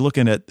really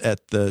looking at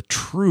the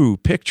true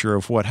picture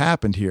of what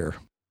happened here.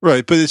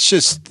 Right, but it's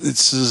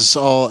just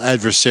all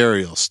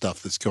adversarial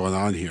stuff that's going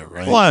on here,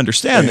 right? Well, I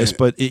understand this,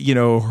 but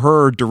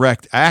her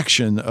direct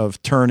action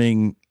of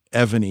turning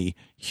Evany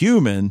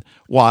human,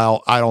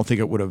 while I don't think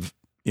it would have,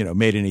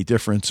 made any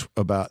difference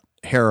about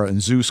Hera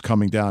and Zeus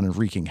coming down and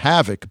wreaking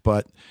havoc,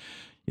 but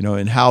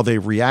in how they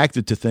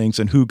reacted to things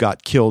and who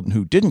got killed and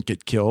who didn't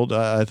get killed,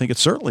 I think it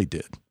certainly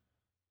did.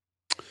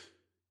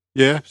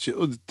 Yeah,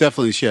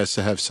 definitely she has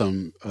to have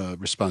some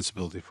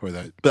responsibility for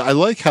that. But I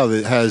like how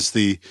it has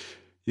the,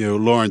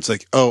 Lauren's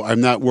like, oh,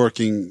 I'm not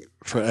working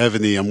for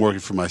Evany, I'm working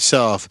for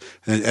myself.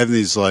 And then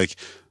Evany's like,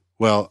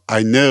 well,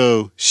 I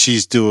know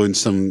she's doing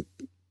some,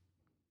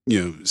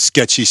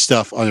 sketchy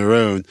stuff on her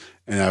own,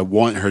 and I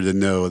want her to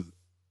know,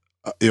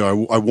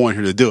 I want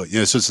her to do it.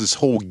 So it's this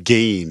whole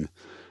game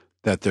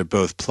that they're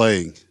both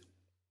playing.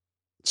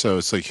 So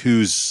it's like,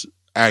 who's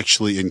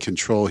actually in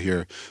control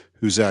here?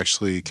 Who's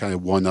actually kind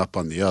of one up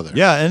on the other.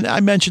 Yeah, and I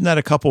mentioned that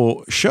a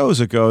couple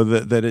shows ago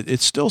that it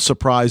still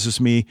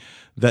surprises me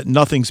that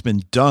nothing's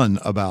been done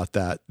about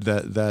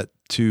that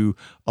to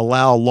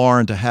allow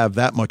Lauren to have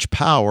that much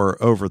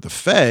power over the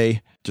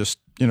Fae, just,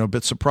 a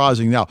bit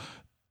surprising. Now,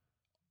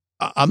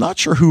 I'm not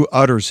sure who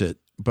utters it,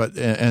 but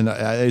and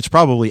it's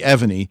probably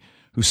Evany,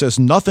 who says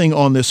nothing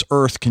on this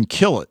earth can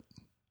kill it.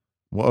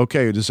 Well,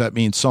 okay, does that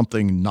mean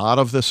something not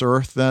of this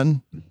earth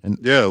then? And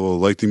yeah, well,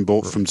 lightning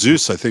bolt from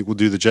Zeus, I think, will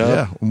do the job.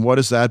 Yeah, and what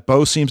is that?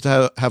 Bo seems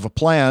to have a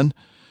plan,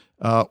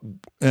 and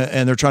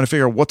they're trying to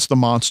figure out what's the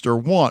monster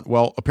want.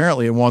 Well,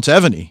 apparently it wants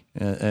Evany,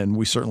 and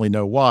we certainly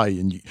know why.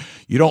 And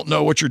you don't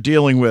know what you're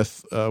dealing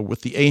with.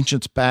 With the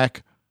ancients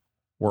back,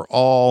 we're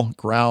all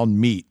ground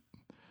meat.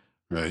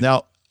 Right.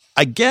 Now,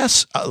 I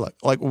guess,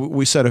 like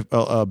we said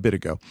a bit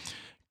ago,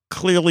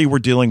 clearly we're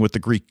dealing with the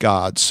Greek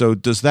gods. So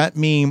does that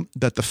mean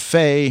that the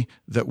Fae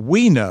that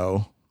we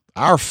know,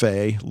 our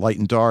Fae, light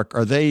and dark,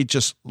 are they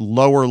just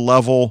lower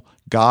level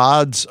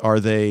gods? Are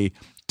they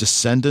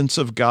descendants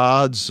of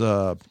gods?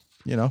 Well,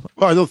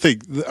 I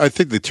think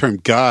the term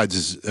gods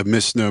is a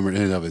misnomer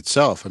in and of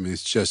itself. I mean,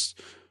 it's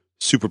just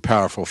super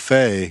powerful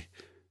Fae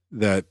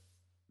that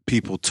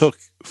people took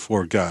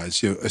for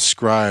gods,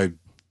 ascribed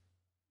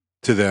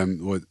to them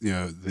what,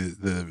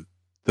 the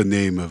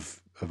name of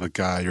a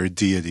god or a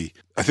deity.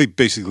 I think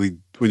basically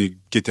when you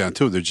get down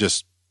to it, they're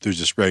just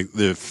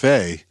they're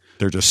Fae.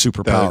 They're just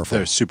super powerful.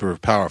 They're super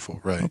powerful,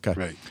 right? Okay.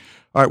 Right.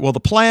 All right. Well, the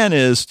plan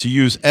is to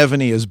use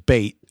Evany as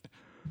bait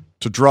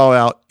to draw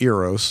out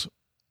Eros,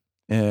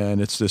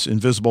 and it's this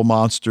invisible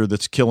monster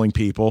that's killing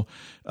people.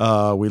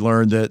 We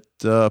learned that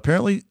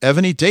apparently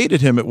Evany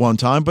dated him at one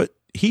time, but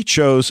he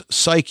chose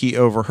Psyche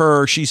over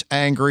her. She's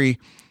angry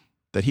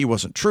that he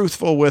wasn't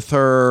truthful with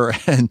her,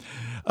 and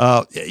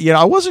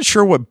I wasn't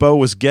sure what Bo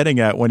was getting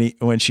at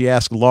when she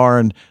asked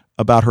Lauren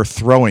about her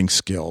throwing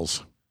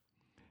skills.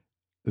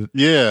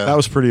 Yeah, that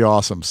was pretty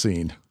awesome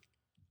scene.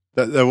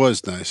 That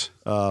was nice.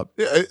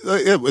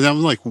 And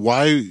I'm like,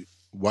 why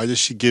does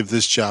she give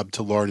this job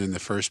to Lauren in the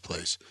first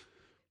place?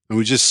 And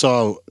we just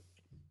saw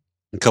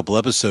a couple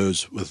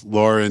episodes with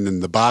Lauren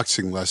and the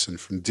boxing lesson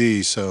from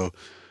D, so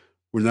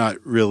we're not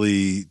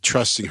really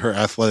trusting her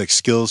athletic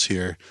skills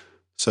here.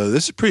 So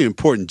this is a pretty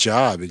important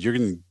job, and you're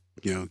going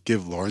to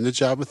give Lauren the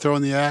job of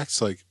throwing the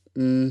axe? Like,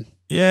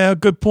 yeah,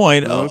 good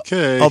point.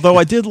 Okay. Although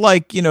I did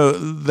like,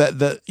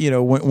 that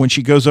when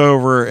she goes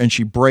over and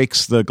she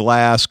breaks the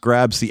glass,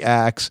 grabs the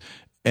axe,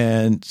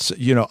 and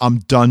I'm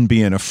done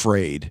being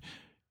afraid.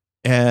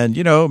 And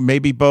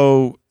maybe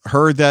Bo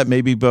heard that.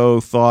 Maybe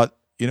Bo thought,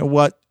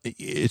 what?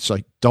 It's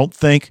like, don't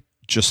think,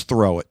 just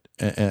throw it.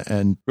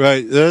 And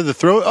right,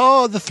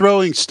 the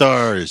throwing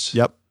stars.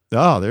 Yep.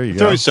 Oh, there you go.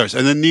 Throwing stars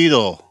and the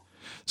needle.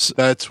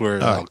 That's where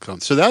it all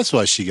comes. So that's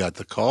why she got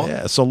the call.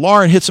 Yeah. So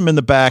Lauren hits him in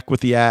the back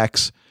with the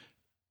axe.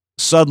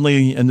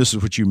 Suddenly, and this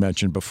is what you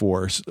mentioned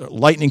before,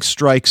 lightning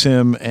strikes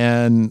him,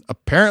 and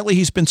apparently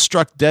he's been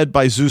struck dead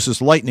by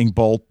Zeus's lightning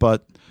bolt,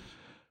 but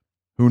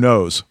who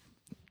knows?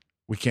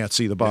 We can't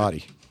see the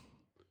body.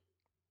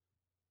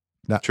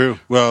 Now, true.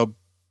 Well,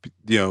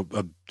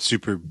 a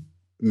super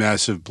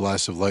massive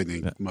blast of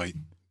lightning might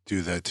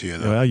do that to you,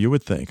 though. Well, you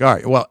would think. All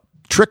right. Well,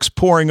 Trick's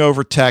poring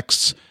over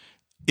texts.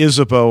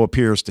 Isabeau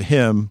appears to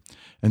him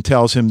and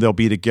tells him they'll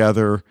be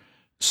together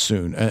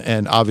soon.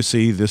 And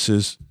obviously this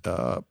is,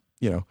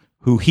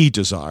 who he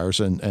desires.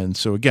 And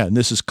so again,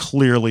 this is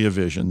clearly a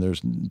vision.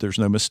 There's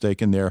no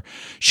mistake in there.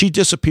 She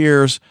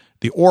disappears.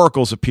 The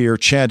oracles appear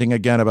chanting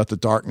again about the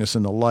darkness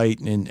and the light.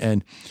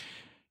 And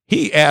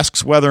he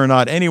asks whether or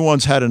not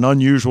anyone's had an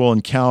unusual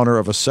encounter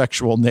of a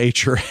sexual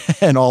nature,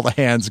 and all the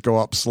hands go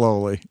up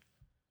slowly.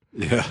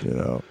 Yeah. You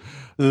know.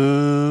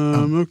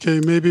 Okay,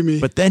 maybe me.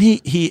 But then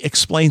he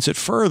explains it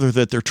further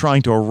that they're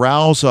trying to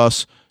arouse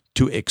us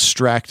to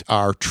extract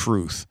our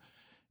truth.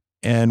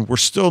 And we're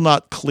still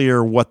not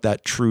clear what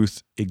that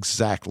truth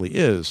exactly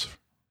is.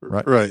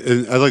 Right. Right.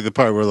 And I like the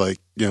part where, like,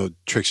 you know,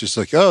 Trick's just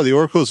like, oh, the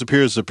oracles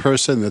appear as the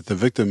person that the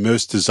victim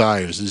most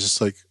desires. It's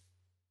just like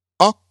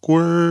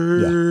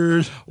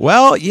awkward. Yeah.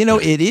 Well, you know,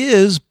 it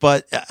is,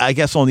 but I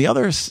guess on the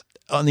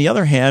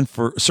other hand,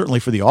 certainly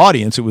for the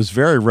audience, it was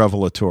very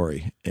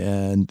revelatory.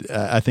 And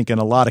I think in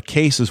a lot of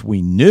cases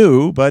we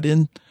knew, but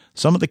in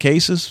some of the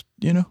cases,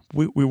 you know,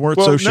 we weren't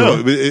so sure.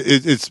 No,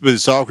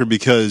 it's awkward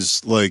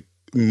because, like,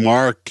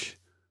 Mark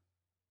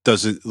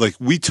doesn't, like,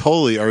 we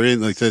totally are in,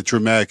 like, that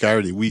dramatic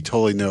irony. We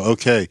totally know,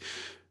 okay,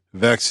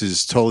 Vex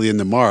is totally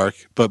into Mark,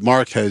 but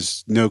Mark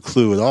has no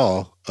clue at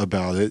all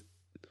about it.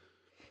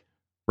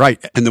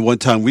 Right. And the one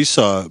time we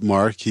saw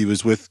Mark, he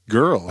was with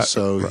girls,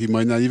 so right. he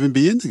might not even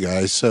be into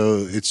guys.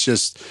 So it's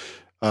just,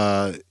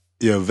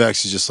 you know,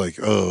 Vex is just like,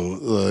 oh,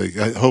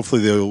 like,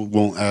 hopefully they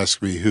won't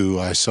ask me who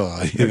I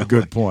saw. You know?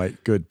 Good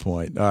point. Good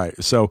point. All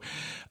right. So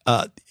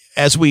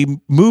as we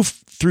move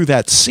through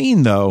that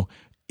scene, though,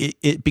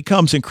 it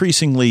becomes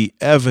increasingly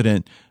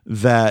evident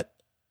that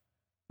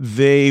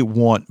they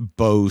want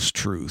Bo's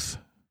truth.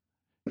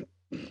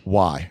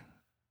 Why?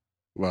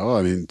 Well,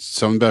 I mean,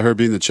 something about her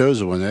being the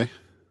chosen one, eh?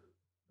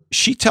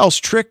 She tells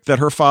Trick that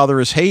her father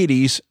is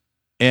Hades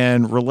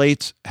and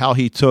relates how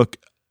he took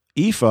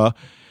Aoife.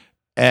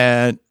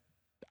 And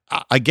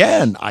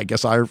again, I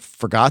guess I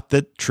forgot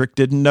that Trick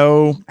didn't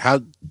know.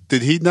 How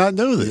did he not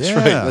know this? Yeah.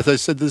 Right. As I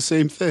said the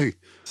same thing.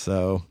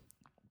 So,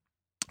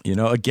 you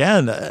know,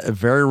 again,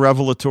 very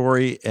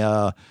revelatory.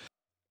 And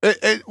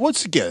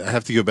once again, I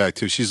have to go back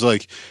to, she's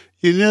like,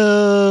 you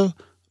know,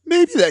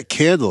 maybe that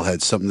candle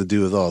had something to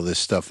do with all this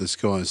stuff that's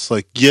going on. It's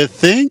like, you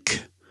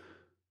think?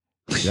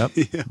 Yep.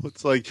 You know,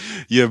 it's like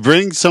you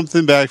bring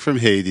something back from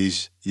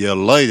Hades, you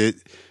light it.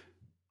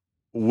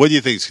 What do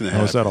you think is going to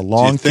happen? Was that a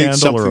long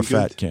candle or a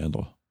fat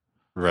candle?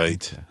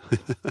 Right.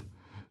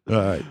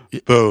 Okay.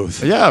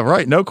 Both. Yeah,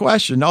 right. No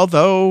question.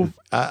 Although,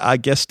 I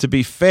guess to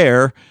be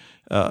fair,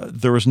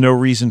 there was no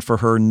reason for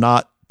her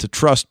not to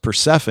trust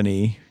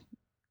Persephone.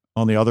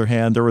 On the other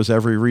hand, there was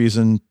every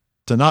reason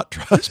to not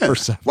trust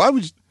Persephone. Why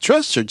would you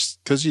trust her?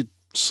 Just because you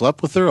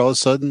slept with her all of a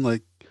sudden,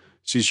 like,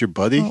 she's your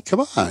buddy? Well, come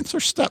on. It's her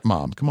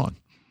stepmom. Come on.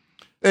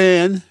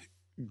 And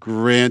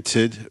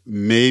granted,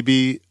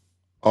 maybe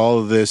all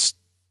of this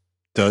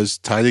does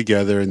tie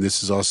together, and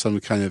this is all some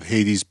kind of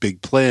Hades'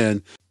 big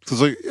plan.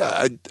 Because, like,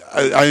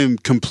 I am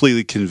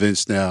completely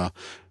convinced now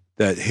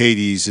that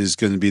Hades is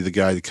going to be the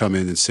guy to come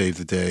in and save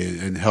the day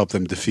and help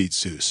them defeat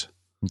Zeus.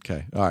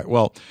 Okay. All right.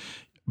 Well,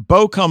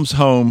 Bo comes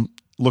home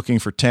looking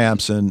for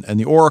Tamsin, and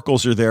the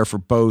oracles are there for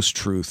Bo's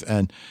truth.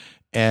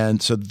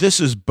 And so this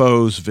is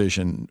Bo's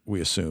vision,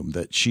 we assume,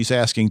 that she's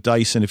asking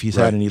Dyson if he's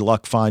had any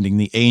luck finding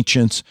the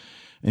ancients.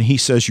 And he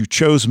says, you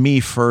chose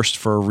me first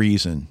for a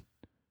reason.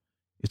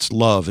 It's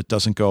love. It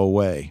doesn't go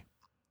away.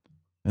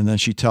 And then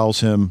she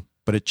tells him,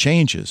 but it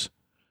changes.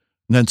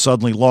 And then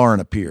suddenly Lauren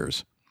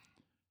appears.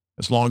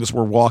 As long as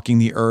we're walking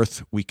the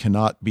earth, we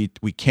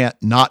can't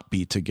not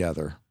be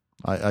together.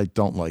 I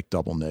don't like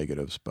double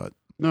negatives, but.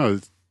 No,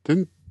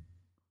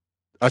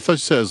 I thought you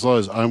said as long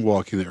as I'm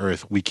walking the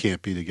earth, we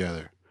can't be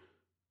together.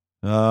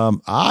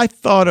 I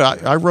thought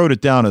I wrote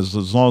it down as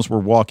long as we're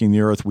walking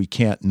the earth, we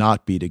can't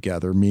not be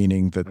together,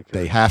 meaning that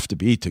they have to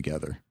be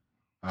together.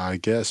 I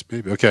guess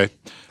maybe. Okay.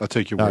 I'll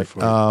take your word for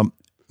it.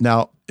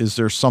 Now, is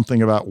there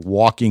something about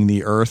walking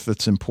the earth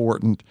that's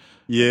important?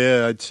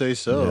 Yeah, I'd say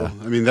so. Yeah.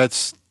 I mean,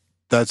 that's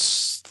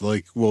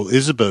like, well,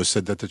 Isabeau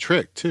said that the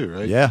Trick too,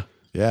 right? Yeah.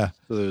 Yeah.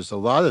 So there's a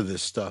lot of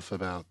this stuff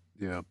about,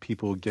 you know,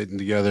 people getting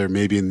together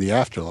maybe in the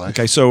afterlife.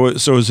 Okay. So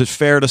is it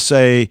fair to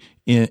say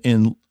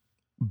in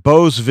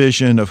Bo's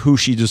vision of who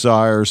she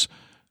desires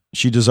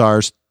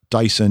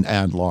Dyson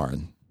and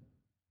Lauren.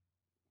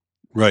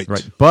 Right.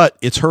 But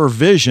it's her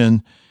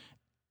vision,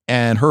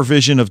 and her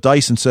vision of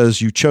Dyson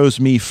says, you chose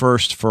me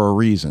first for a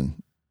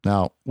reason.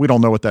 Now, we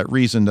don't know what that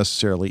reason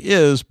necessarily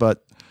is,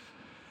 but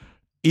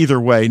either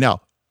way.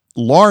 Now,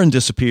 Lauren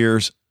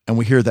disappears, and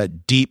we hear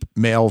that deep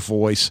male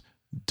voice,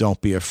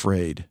 don't be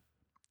afraid.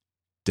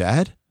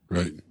 Dad?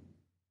 Right.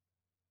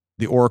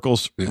 The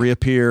oracles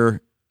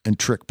reappear, and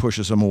Trick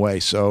pushes him away.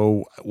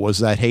 So was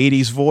that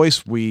Hades'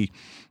 voice?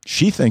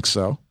 She thinks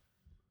so.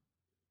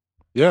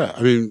 Yeah,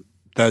 I mean,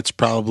 that's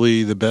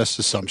probably the best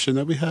assumption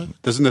that we have.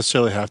 It doesn't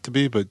necessarily have to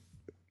be, but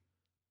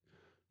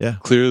yeah,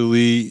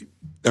 clearly,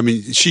 I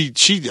mean, she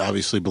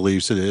obviously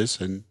believes it is,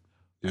 and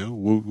you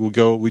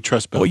know, we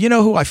trust Bo. Well, you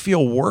know who I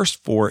feel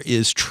worst for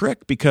is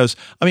Trick, because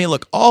I mean,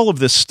 look, all of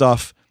this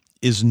stuff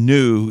is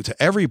new to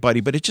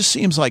everybody, but it just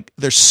seems like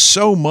there's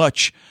so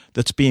much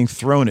that's being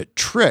thrown at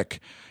Trick.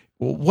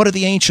 Well, what do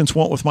the ancients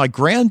want with my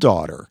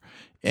granddaughter?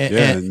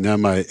 And now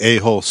my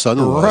a-hole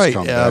son-in-law's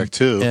come back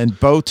too. And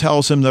Bo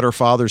tells him that her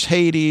father's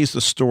Hades,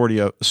 the story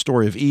of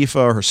Aoife,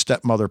 her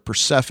stepmother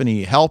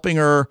Persephone helping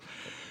her.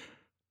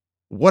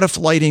 What if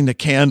lighting the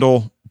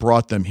candle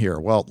brought them here?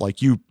 Well,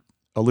 like you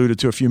alluded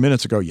to a few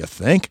minutes ago, you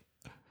think?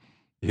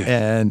 Yeah.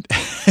 And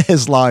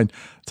his line,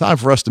 time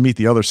for us to meet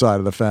the other side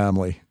of the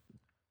family.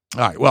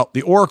 All right. Well,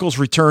 the oracles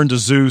return to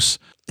Zeus.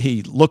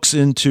 He looks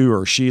into,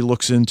 or she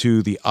looks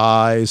into, the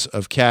eyes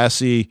of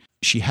Cassie.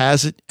 She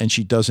has it, and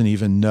she doesn't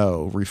even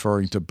know,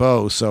 referring to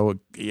Bo. So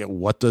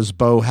what does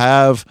Bo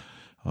have?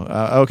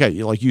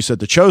 Okay, like you said,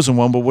 the chosen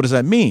one, but what does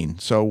that mean?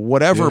 So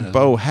whatever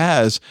Bo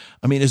has,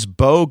 I mean, is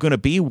Bo going to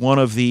be one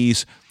of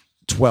these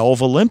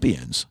 12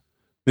 Olympians?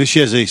 Maybe she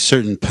has a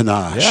certain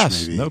panache.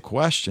 Yes, maybe. no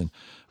question.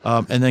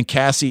 And then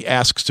Cassie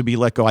asks to be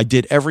let go. I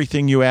did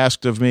everything you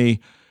asked of me.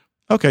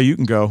 Okay, you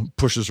can go.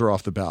 Pushes her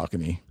off the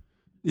balcony.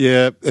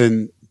 Yeah,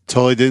 and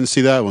totally didn't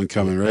see that one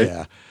coming,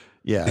 right?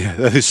 Yeah.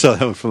 I saw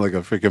that one from like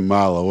a freaking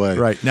mile away.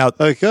 Right. Now,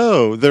 like,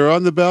 oh, they're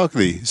on the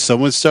balcony.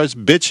 Someone starts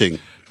bitching.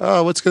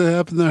 Oh, what's going to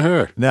happen to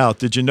her? Now,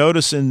 did you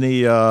notice in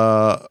the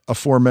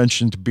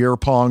aforementioned beer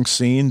pong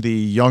scene, the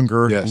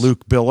younger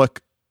Luke Billick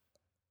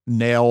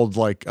nailed,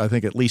 like, I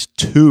think at least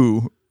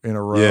 2 in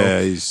a row?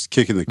 Yeah, he's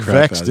kicking the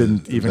crap Vex out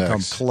didn't of even Vex.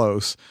 come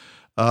close.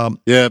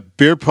 Yeah,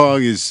 beer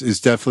pong is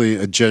definitely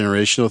a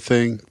generational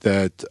thing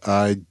that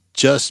I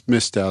just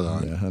missed out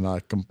on. Yeah, and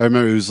I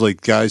remember it was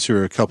like guys who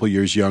were a couple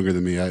years younger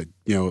than me. I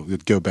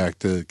would go back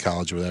to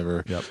college or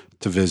whatever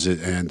to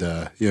visit, and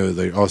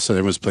they all of a sudden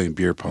everyone's playing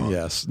beer pong.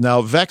 Yes.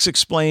 Now Vex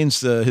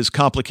explains his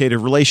complicated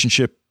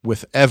relationship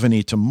with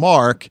Evany to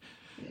Mark,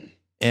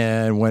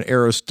 and when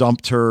Eros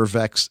dumped her,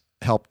 Vex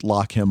helped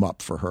lock him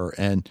up for her,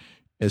 and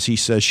as he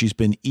says, she's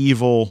been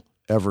evil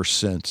ever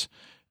since.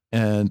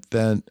 And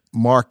then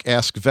Mark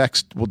asked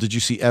Vex, well, did you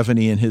see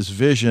Evany in his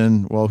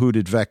vision? Well, who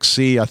did Vex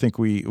see? I think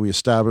we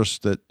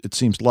established that it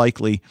seems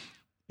likely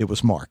it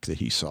was Mark that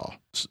he saw.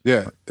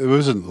 Yeah, it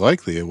wasn't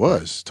likely. It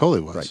was. Totally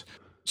was. Right.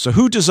 So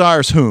who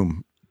desires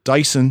whom?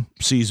 Dyson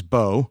sees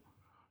Bo.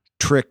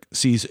 Trick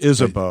sees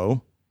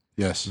Isabeau.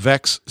 Yes.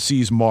 Vex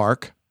sees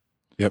Mark.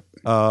 Yep.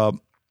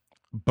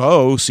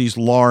 Bo sees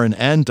Lauren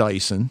and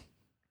Dyson.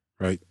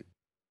 Right.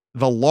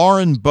 The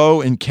Lauren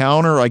Bo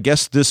encounter, I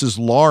guess this is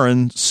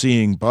Lauren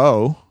seeing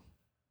Bo.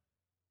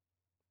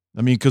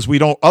 I mean, because we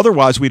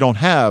don't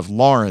have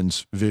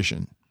Lauren's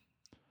vision.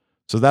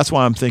 So that's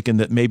why I'm thinking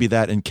that maybe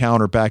that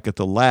encounter back at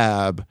the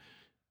lab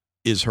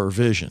is her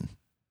vision.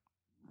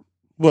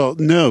 Well,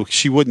 no,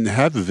 she wouldn't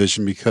have a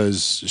vision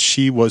because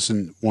she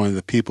wasn't one of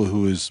the people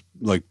who was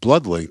like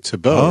blood linked to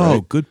Bo. Oh,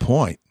 right? Good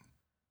point.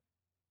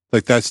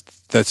 Like that's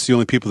the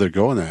only people they're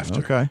going after.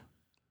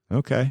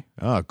 Okay.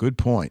 Good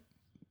point.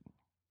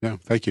 Yeah,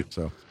 thank you.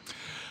 So,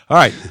 all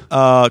right.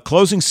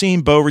 Closing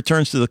scene, Bo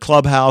returns to the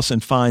clubhouse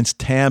and finds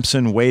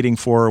Tamsin waiting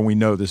for her, and we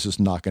know this is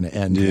not going to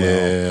end well.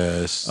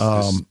 Yes,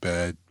 this is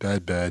bad.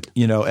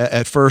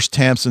 At first,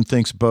 Tamsin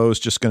thinks Bo's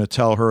just going to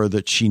tell her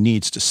that she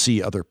needs to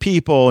see other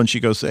people, and she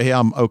goes, hey,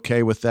 I'm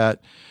okay with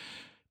that.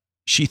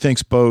 She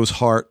thinks Bo's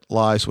heart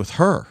lies with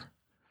her.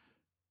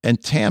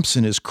 And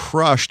Tamsin is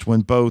crushed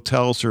when Bo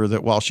tells her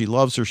that while she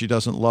loves her, she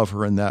doesn't love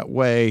her in that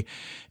way.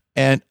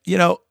 And,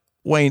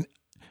 Wayne,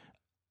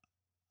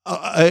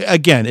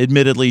 again,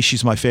 admittedly,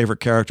 she's my favorite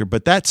character,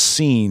 but that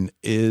scene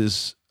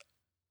is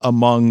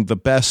among the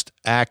best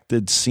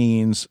acted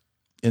scenes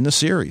in the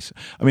series.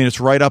 I mean, it's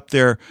right up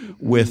there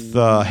with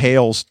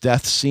Hale's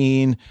death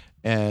scene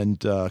and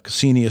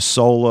Ksenia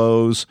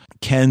Solo's.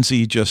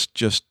 Kenzie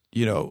just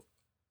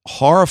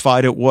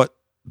horrified at what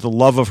the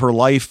love of her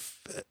life,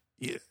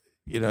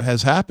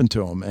 has happened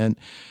to him.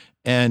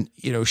 And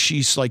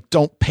she's like,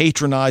 don't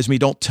patronize me.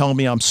 Don't tell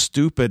me I'm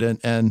stupid.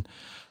 And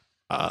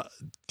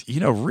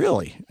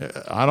really,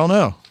 I don't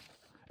know.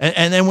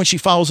 And then when she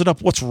follows it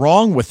up, what's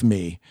wrong with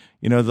me?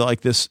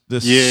 This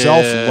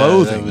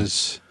self-loathing.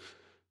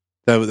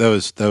 That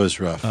was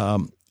rough.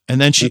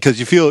 And then because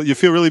you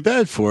feel really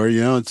bad for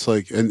her, it's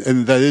like, and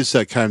that is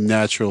that kind of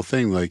natural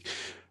thing. Like,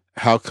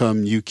 how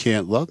come you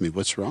can't love me?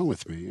 What's wrong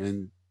with me?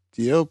 And,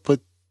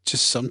 but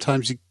just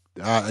sometimes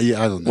I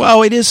don't know.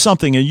 Well, it is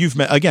something. And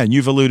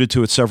you've alluded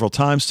to it several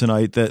times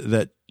tonight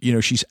that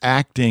she's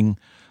acting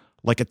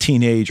like a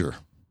teenager.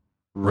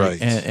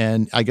 Right.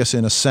 And I guess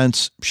in a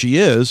sense she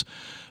is.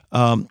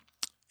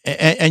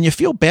 And you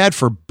feel bad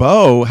for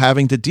Bo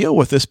having to deal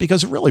with this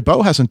because really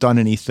Bo hasn't done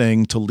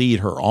anything to lead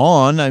her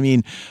on. I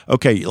mean,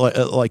 okay,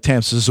 like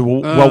Tam says,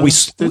 we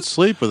did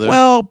sleep with her.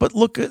 Well, but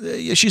look,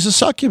 she's a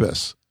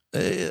succubus.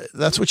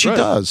 That's what she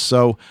does.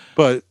 So,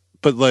 but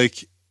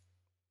like,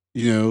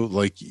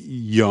 like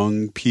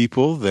young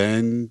people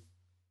then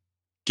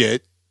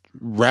get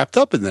wrapped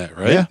up in that,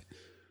 right?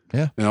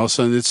 Yeah. And all of a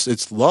sudden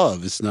it's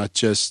love. It's not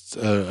just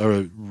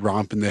a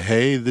romp in the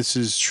hay. This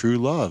is true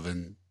love.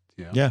 And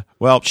yeah.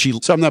 Well,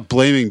 so I'm not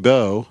blaming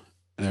Bo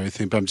and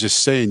everything, but I'm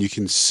just saying you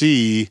can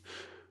see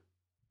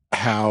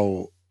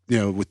how,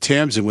 with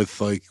Tamsin, with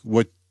like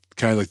what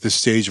kind of like the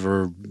stage of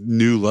her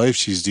new life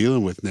she's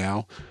dealing with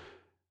now,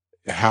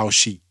 how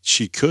she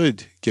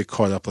could get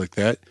caught up like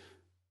that.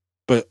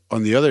 But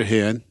on the other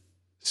hand,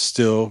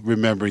 still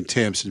remembering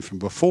Tamsin from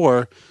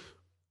before,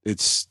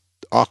 it's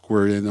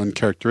awkward and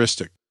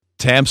uncharacteristic.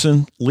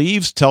 Tamsin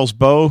leaves, tells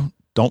Bo,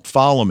 don't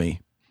follow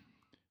me.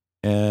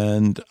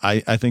 And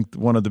I think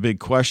one of the big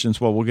questions,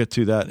 well, we'll get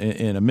to that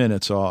in a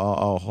minute, so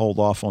I'll hold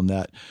off on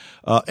that.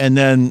 And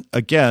then,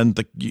 again,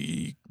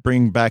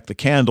 bring back the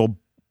candle.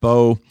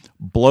 Bo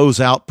blows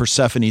out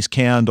Persephone's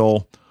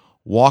candle,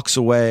 walks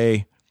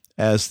away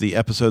as the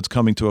episode's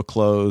coming to a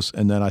close,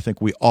 and then I think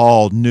we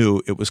all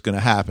knew it was going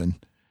to happen.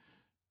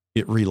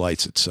 It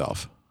relights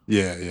itself.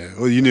 Yeah.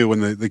 Well, you knew when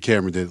the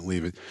camera didn't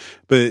leave it.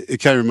 But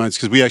it kind of reminds,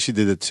 because we actually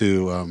did it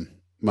to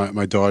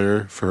my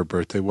daughter for her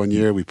birthday one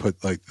year. We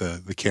put like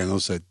the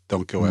candles that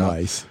don't go out.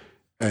 Nice.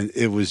 And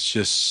it was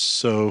just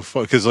so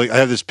fun because like I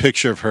have this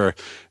picture of her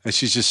and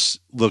she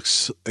just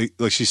looks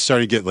like she's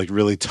starting to get like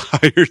really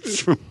tired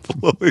from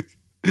blowing.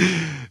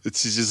 And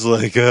she's just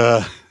like,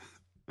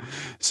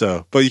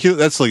 so, but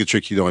that's like a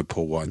trick you don't only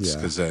pull once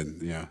because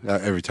then,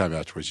 every time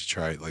afterwards you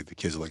try it, like the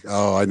kids are like,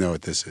 oh, I know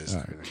what this is.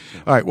 All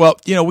right. Well,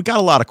 we got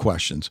a lot of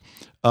questions.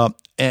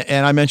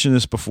 And I mentioned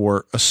this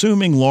before.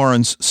 Assuming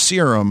Lauren's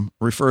serum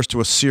refers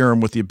to a serum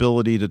with the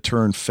ability to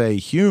turn Fae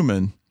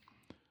human,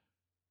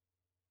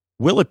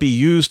 will it be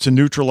used to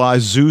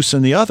neutralize Zeus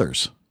and the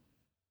others?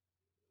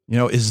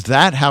 Is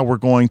that how we're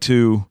going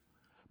to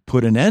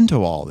put an end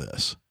to all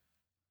this?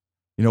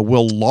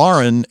 Will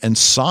Lauren and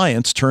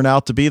science turn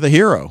out to be the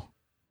hero?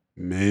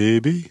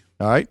 Maybe.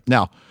 All right.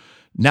 Now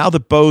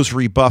that Bo's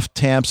rebuffed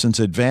Tamsin's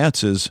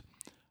advances,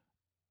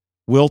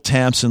 will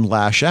Tamsin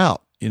lash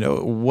out?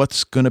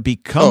 What's going to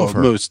become of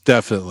her? Most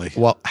definitely.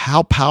 Well,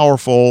 how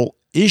powerful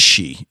is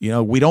she?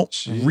 We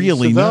don't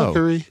really know.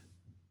 Valkyrie.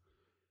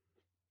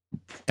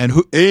 And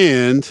who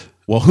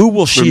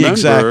will she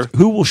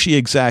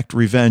exact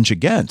revenge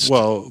against?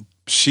 Well,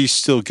 she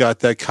still got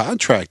that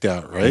contract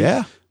out, right?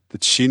 Yeah.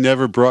 That she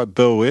never brought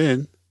Bo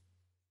in.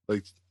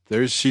 Like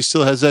she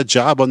still has that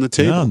job on the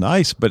table. Oh,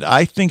 nice. But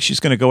I think she's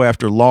going to go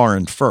after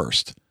Lauren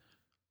first.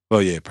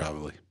 Well, yeah,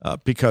 probably.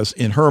 Because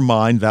in her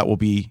mind, that will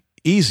be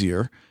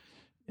easier.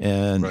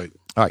 And right.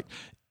 All right.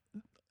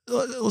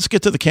 Let's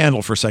get to the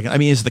candle for a second. I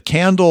mean, is the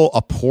candle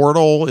a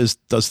portal?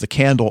 Does the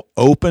candle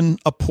open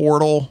a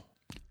portal?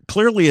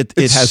 Clearly, it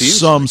has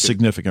some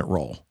significant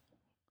role.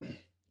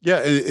 Yeah,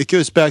 it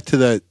goes back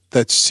to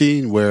that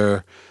scene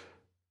where,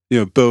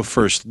 Bo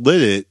first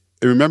lit it.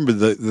 And remember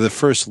the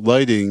first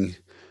lighting,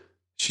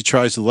 she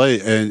tries to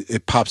light it, and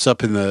it pops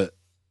up in the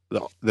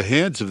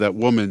hands of that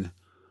woman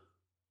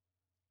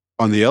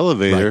on the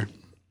elevator.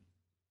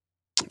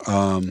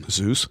 Right.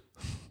 Zeus.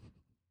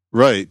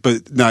 Right,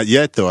 but not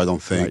yet, though, I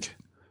don't think. Right.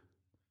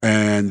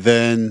 And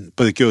then,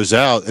 but it goes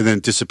out and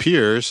then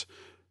disappears,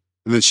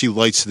 and then she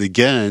lights it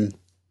again,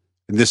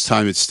 and this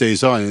time it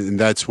stays on, and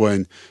that's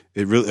when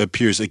it really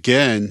appears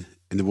again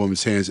in the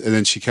woman's hands, and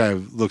then she kind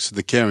of looks at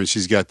the camera, and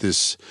she's got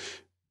this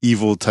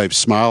evil type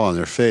smile on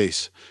her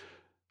face.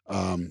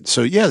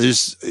 So yeah,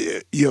 there's,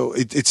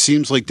 it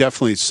seems like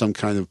definitely some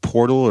kind of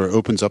portal or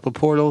opens up a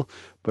portal,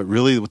 but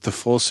really with the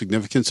full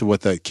significance of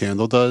what that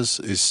candle does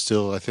is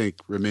still, I think,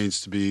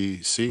 remains to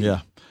be seen. Yeah.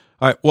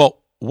 All right.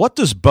 Well, what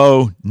does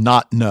Bo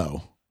not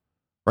know?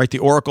 Right. The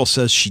Oracle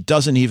says she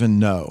doesn't even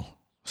know.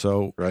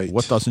 So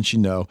What doesn't she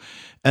know?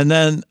 And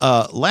then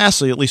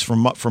lastly, at least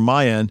from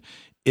my end,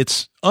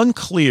 it's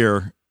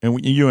unclear,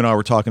 and you and I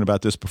were talking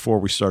about this before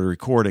we started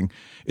recording,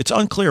 it's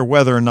unclear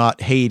whether or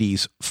not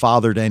Hades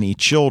fathered any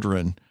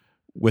children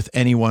with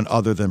anyone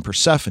other than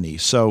Persephone.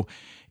 So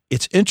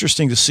it's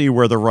interesting to see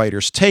where the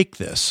writers take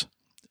this.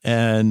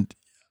 And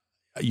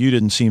you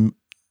didn't seem,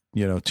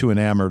 too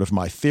enamored of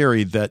my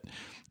theory that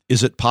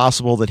is it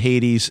possible that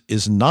Hades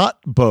is not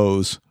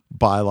Bo's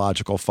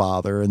biological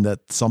father and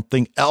that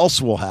something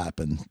else will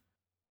happen?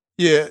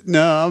 Yeah,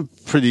 no, I'm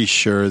pretty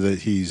sure that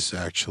he's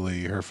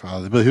actually her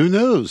father, but who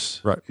knows?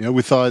 Right.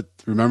 We thought,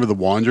 remember the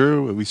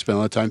Wanderer? We spent a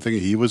lot of time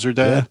thinking he was her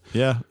dad.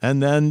 Yeah.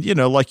 And then,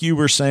 like you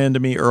were saying to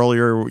me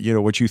earlier,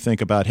 what you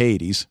think about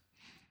Hades.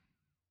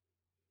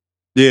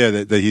 Yeah,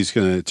 that he's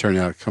going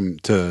to come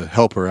to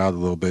help her out a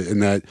little bit.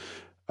 And that,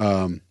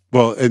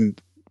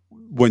 and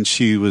when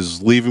she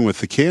was leaving with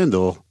the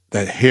candle,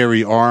 that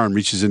hairy arm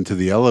reaches into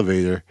the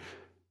elevator.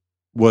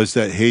 Was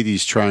that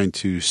Hades trying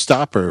to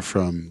stop her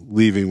from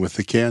leaving with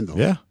the candle?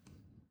 Yeah.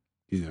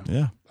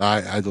 Yeah.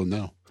 I don't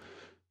know.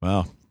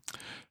 Wow.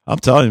 I'm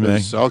telling you, man.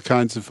 There's all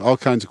kinds of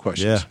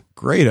questions. Yeah.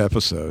 Great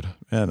episode.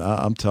 Man,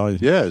 I'm telling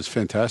you. Yeah, it's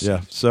fantastic.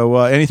 Yeah. So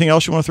anything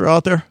else you want to throw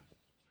out there?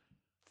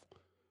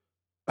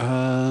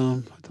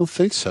 I don't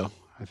think so.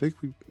 I think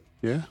we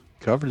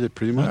covered it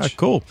pretty much. All right,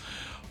 cool.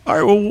 All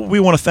right, well,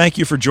 we want to thank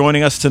you for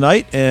joining us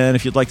tonight. And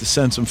if you'd like to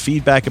send some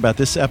feedback about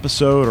this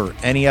episode or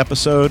any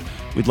episode,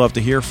 we'd love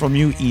to hear from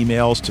you.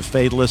 Emails to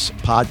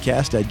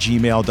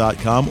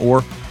fatalistpodcast@gmail.com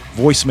or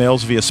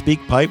voicemails via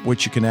SpeakPipe,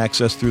 which you can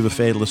access through the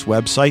Fatalist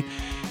website.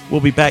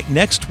 We'll be back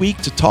next week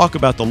to talk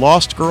about the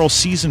Lost Girls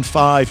Season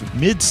 5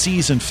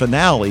 mid-season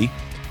finale,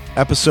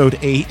 Episode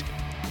 8,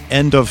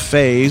 End of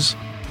Phase.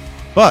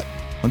 But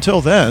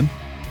until then...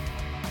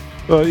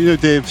 Well,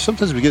 Dave,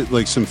 sometimes we get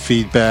like some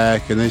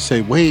feedback and they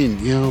say, Wayne,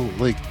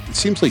 it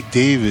seems like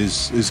Dave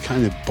is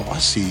kind of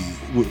bossy,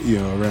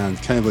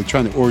 around, kind of like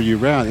trying to order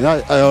you around. And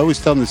I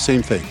always tell them the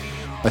same thing.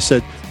 I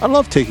said, I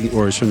love taking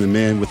orders from the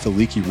man with the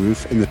leaky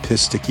roof and the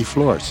piss sticky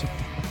floors.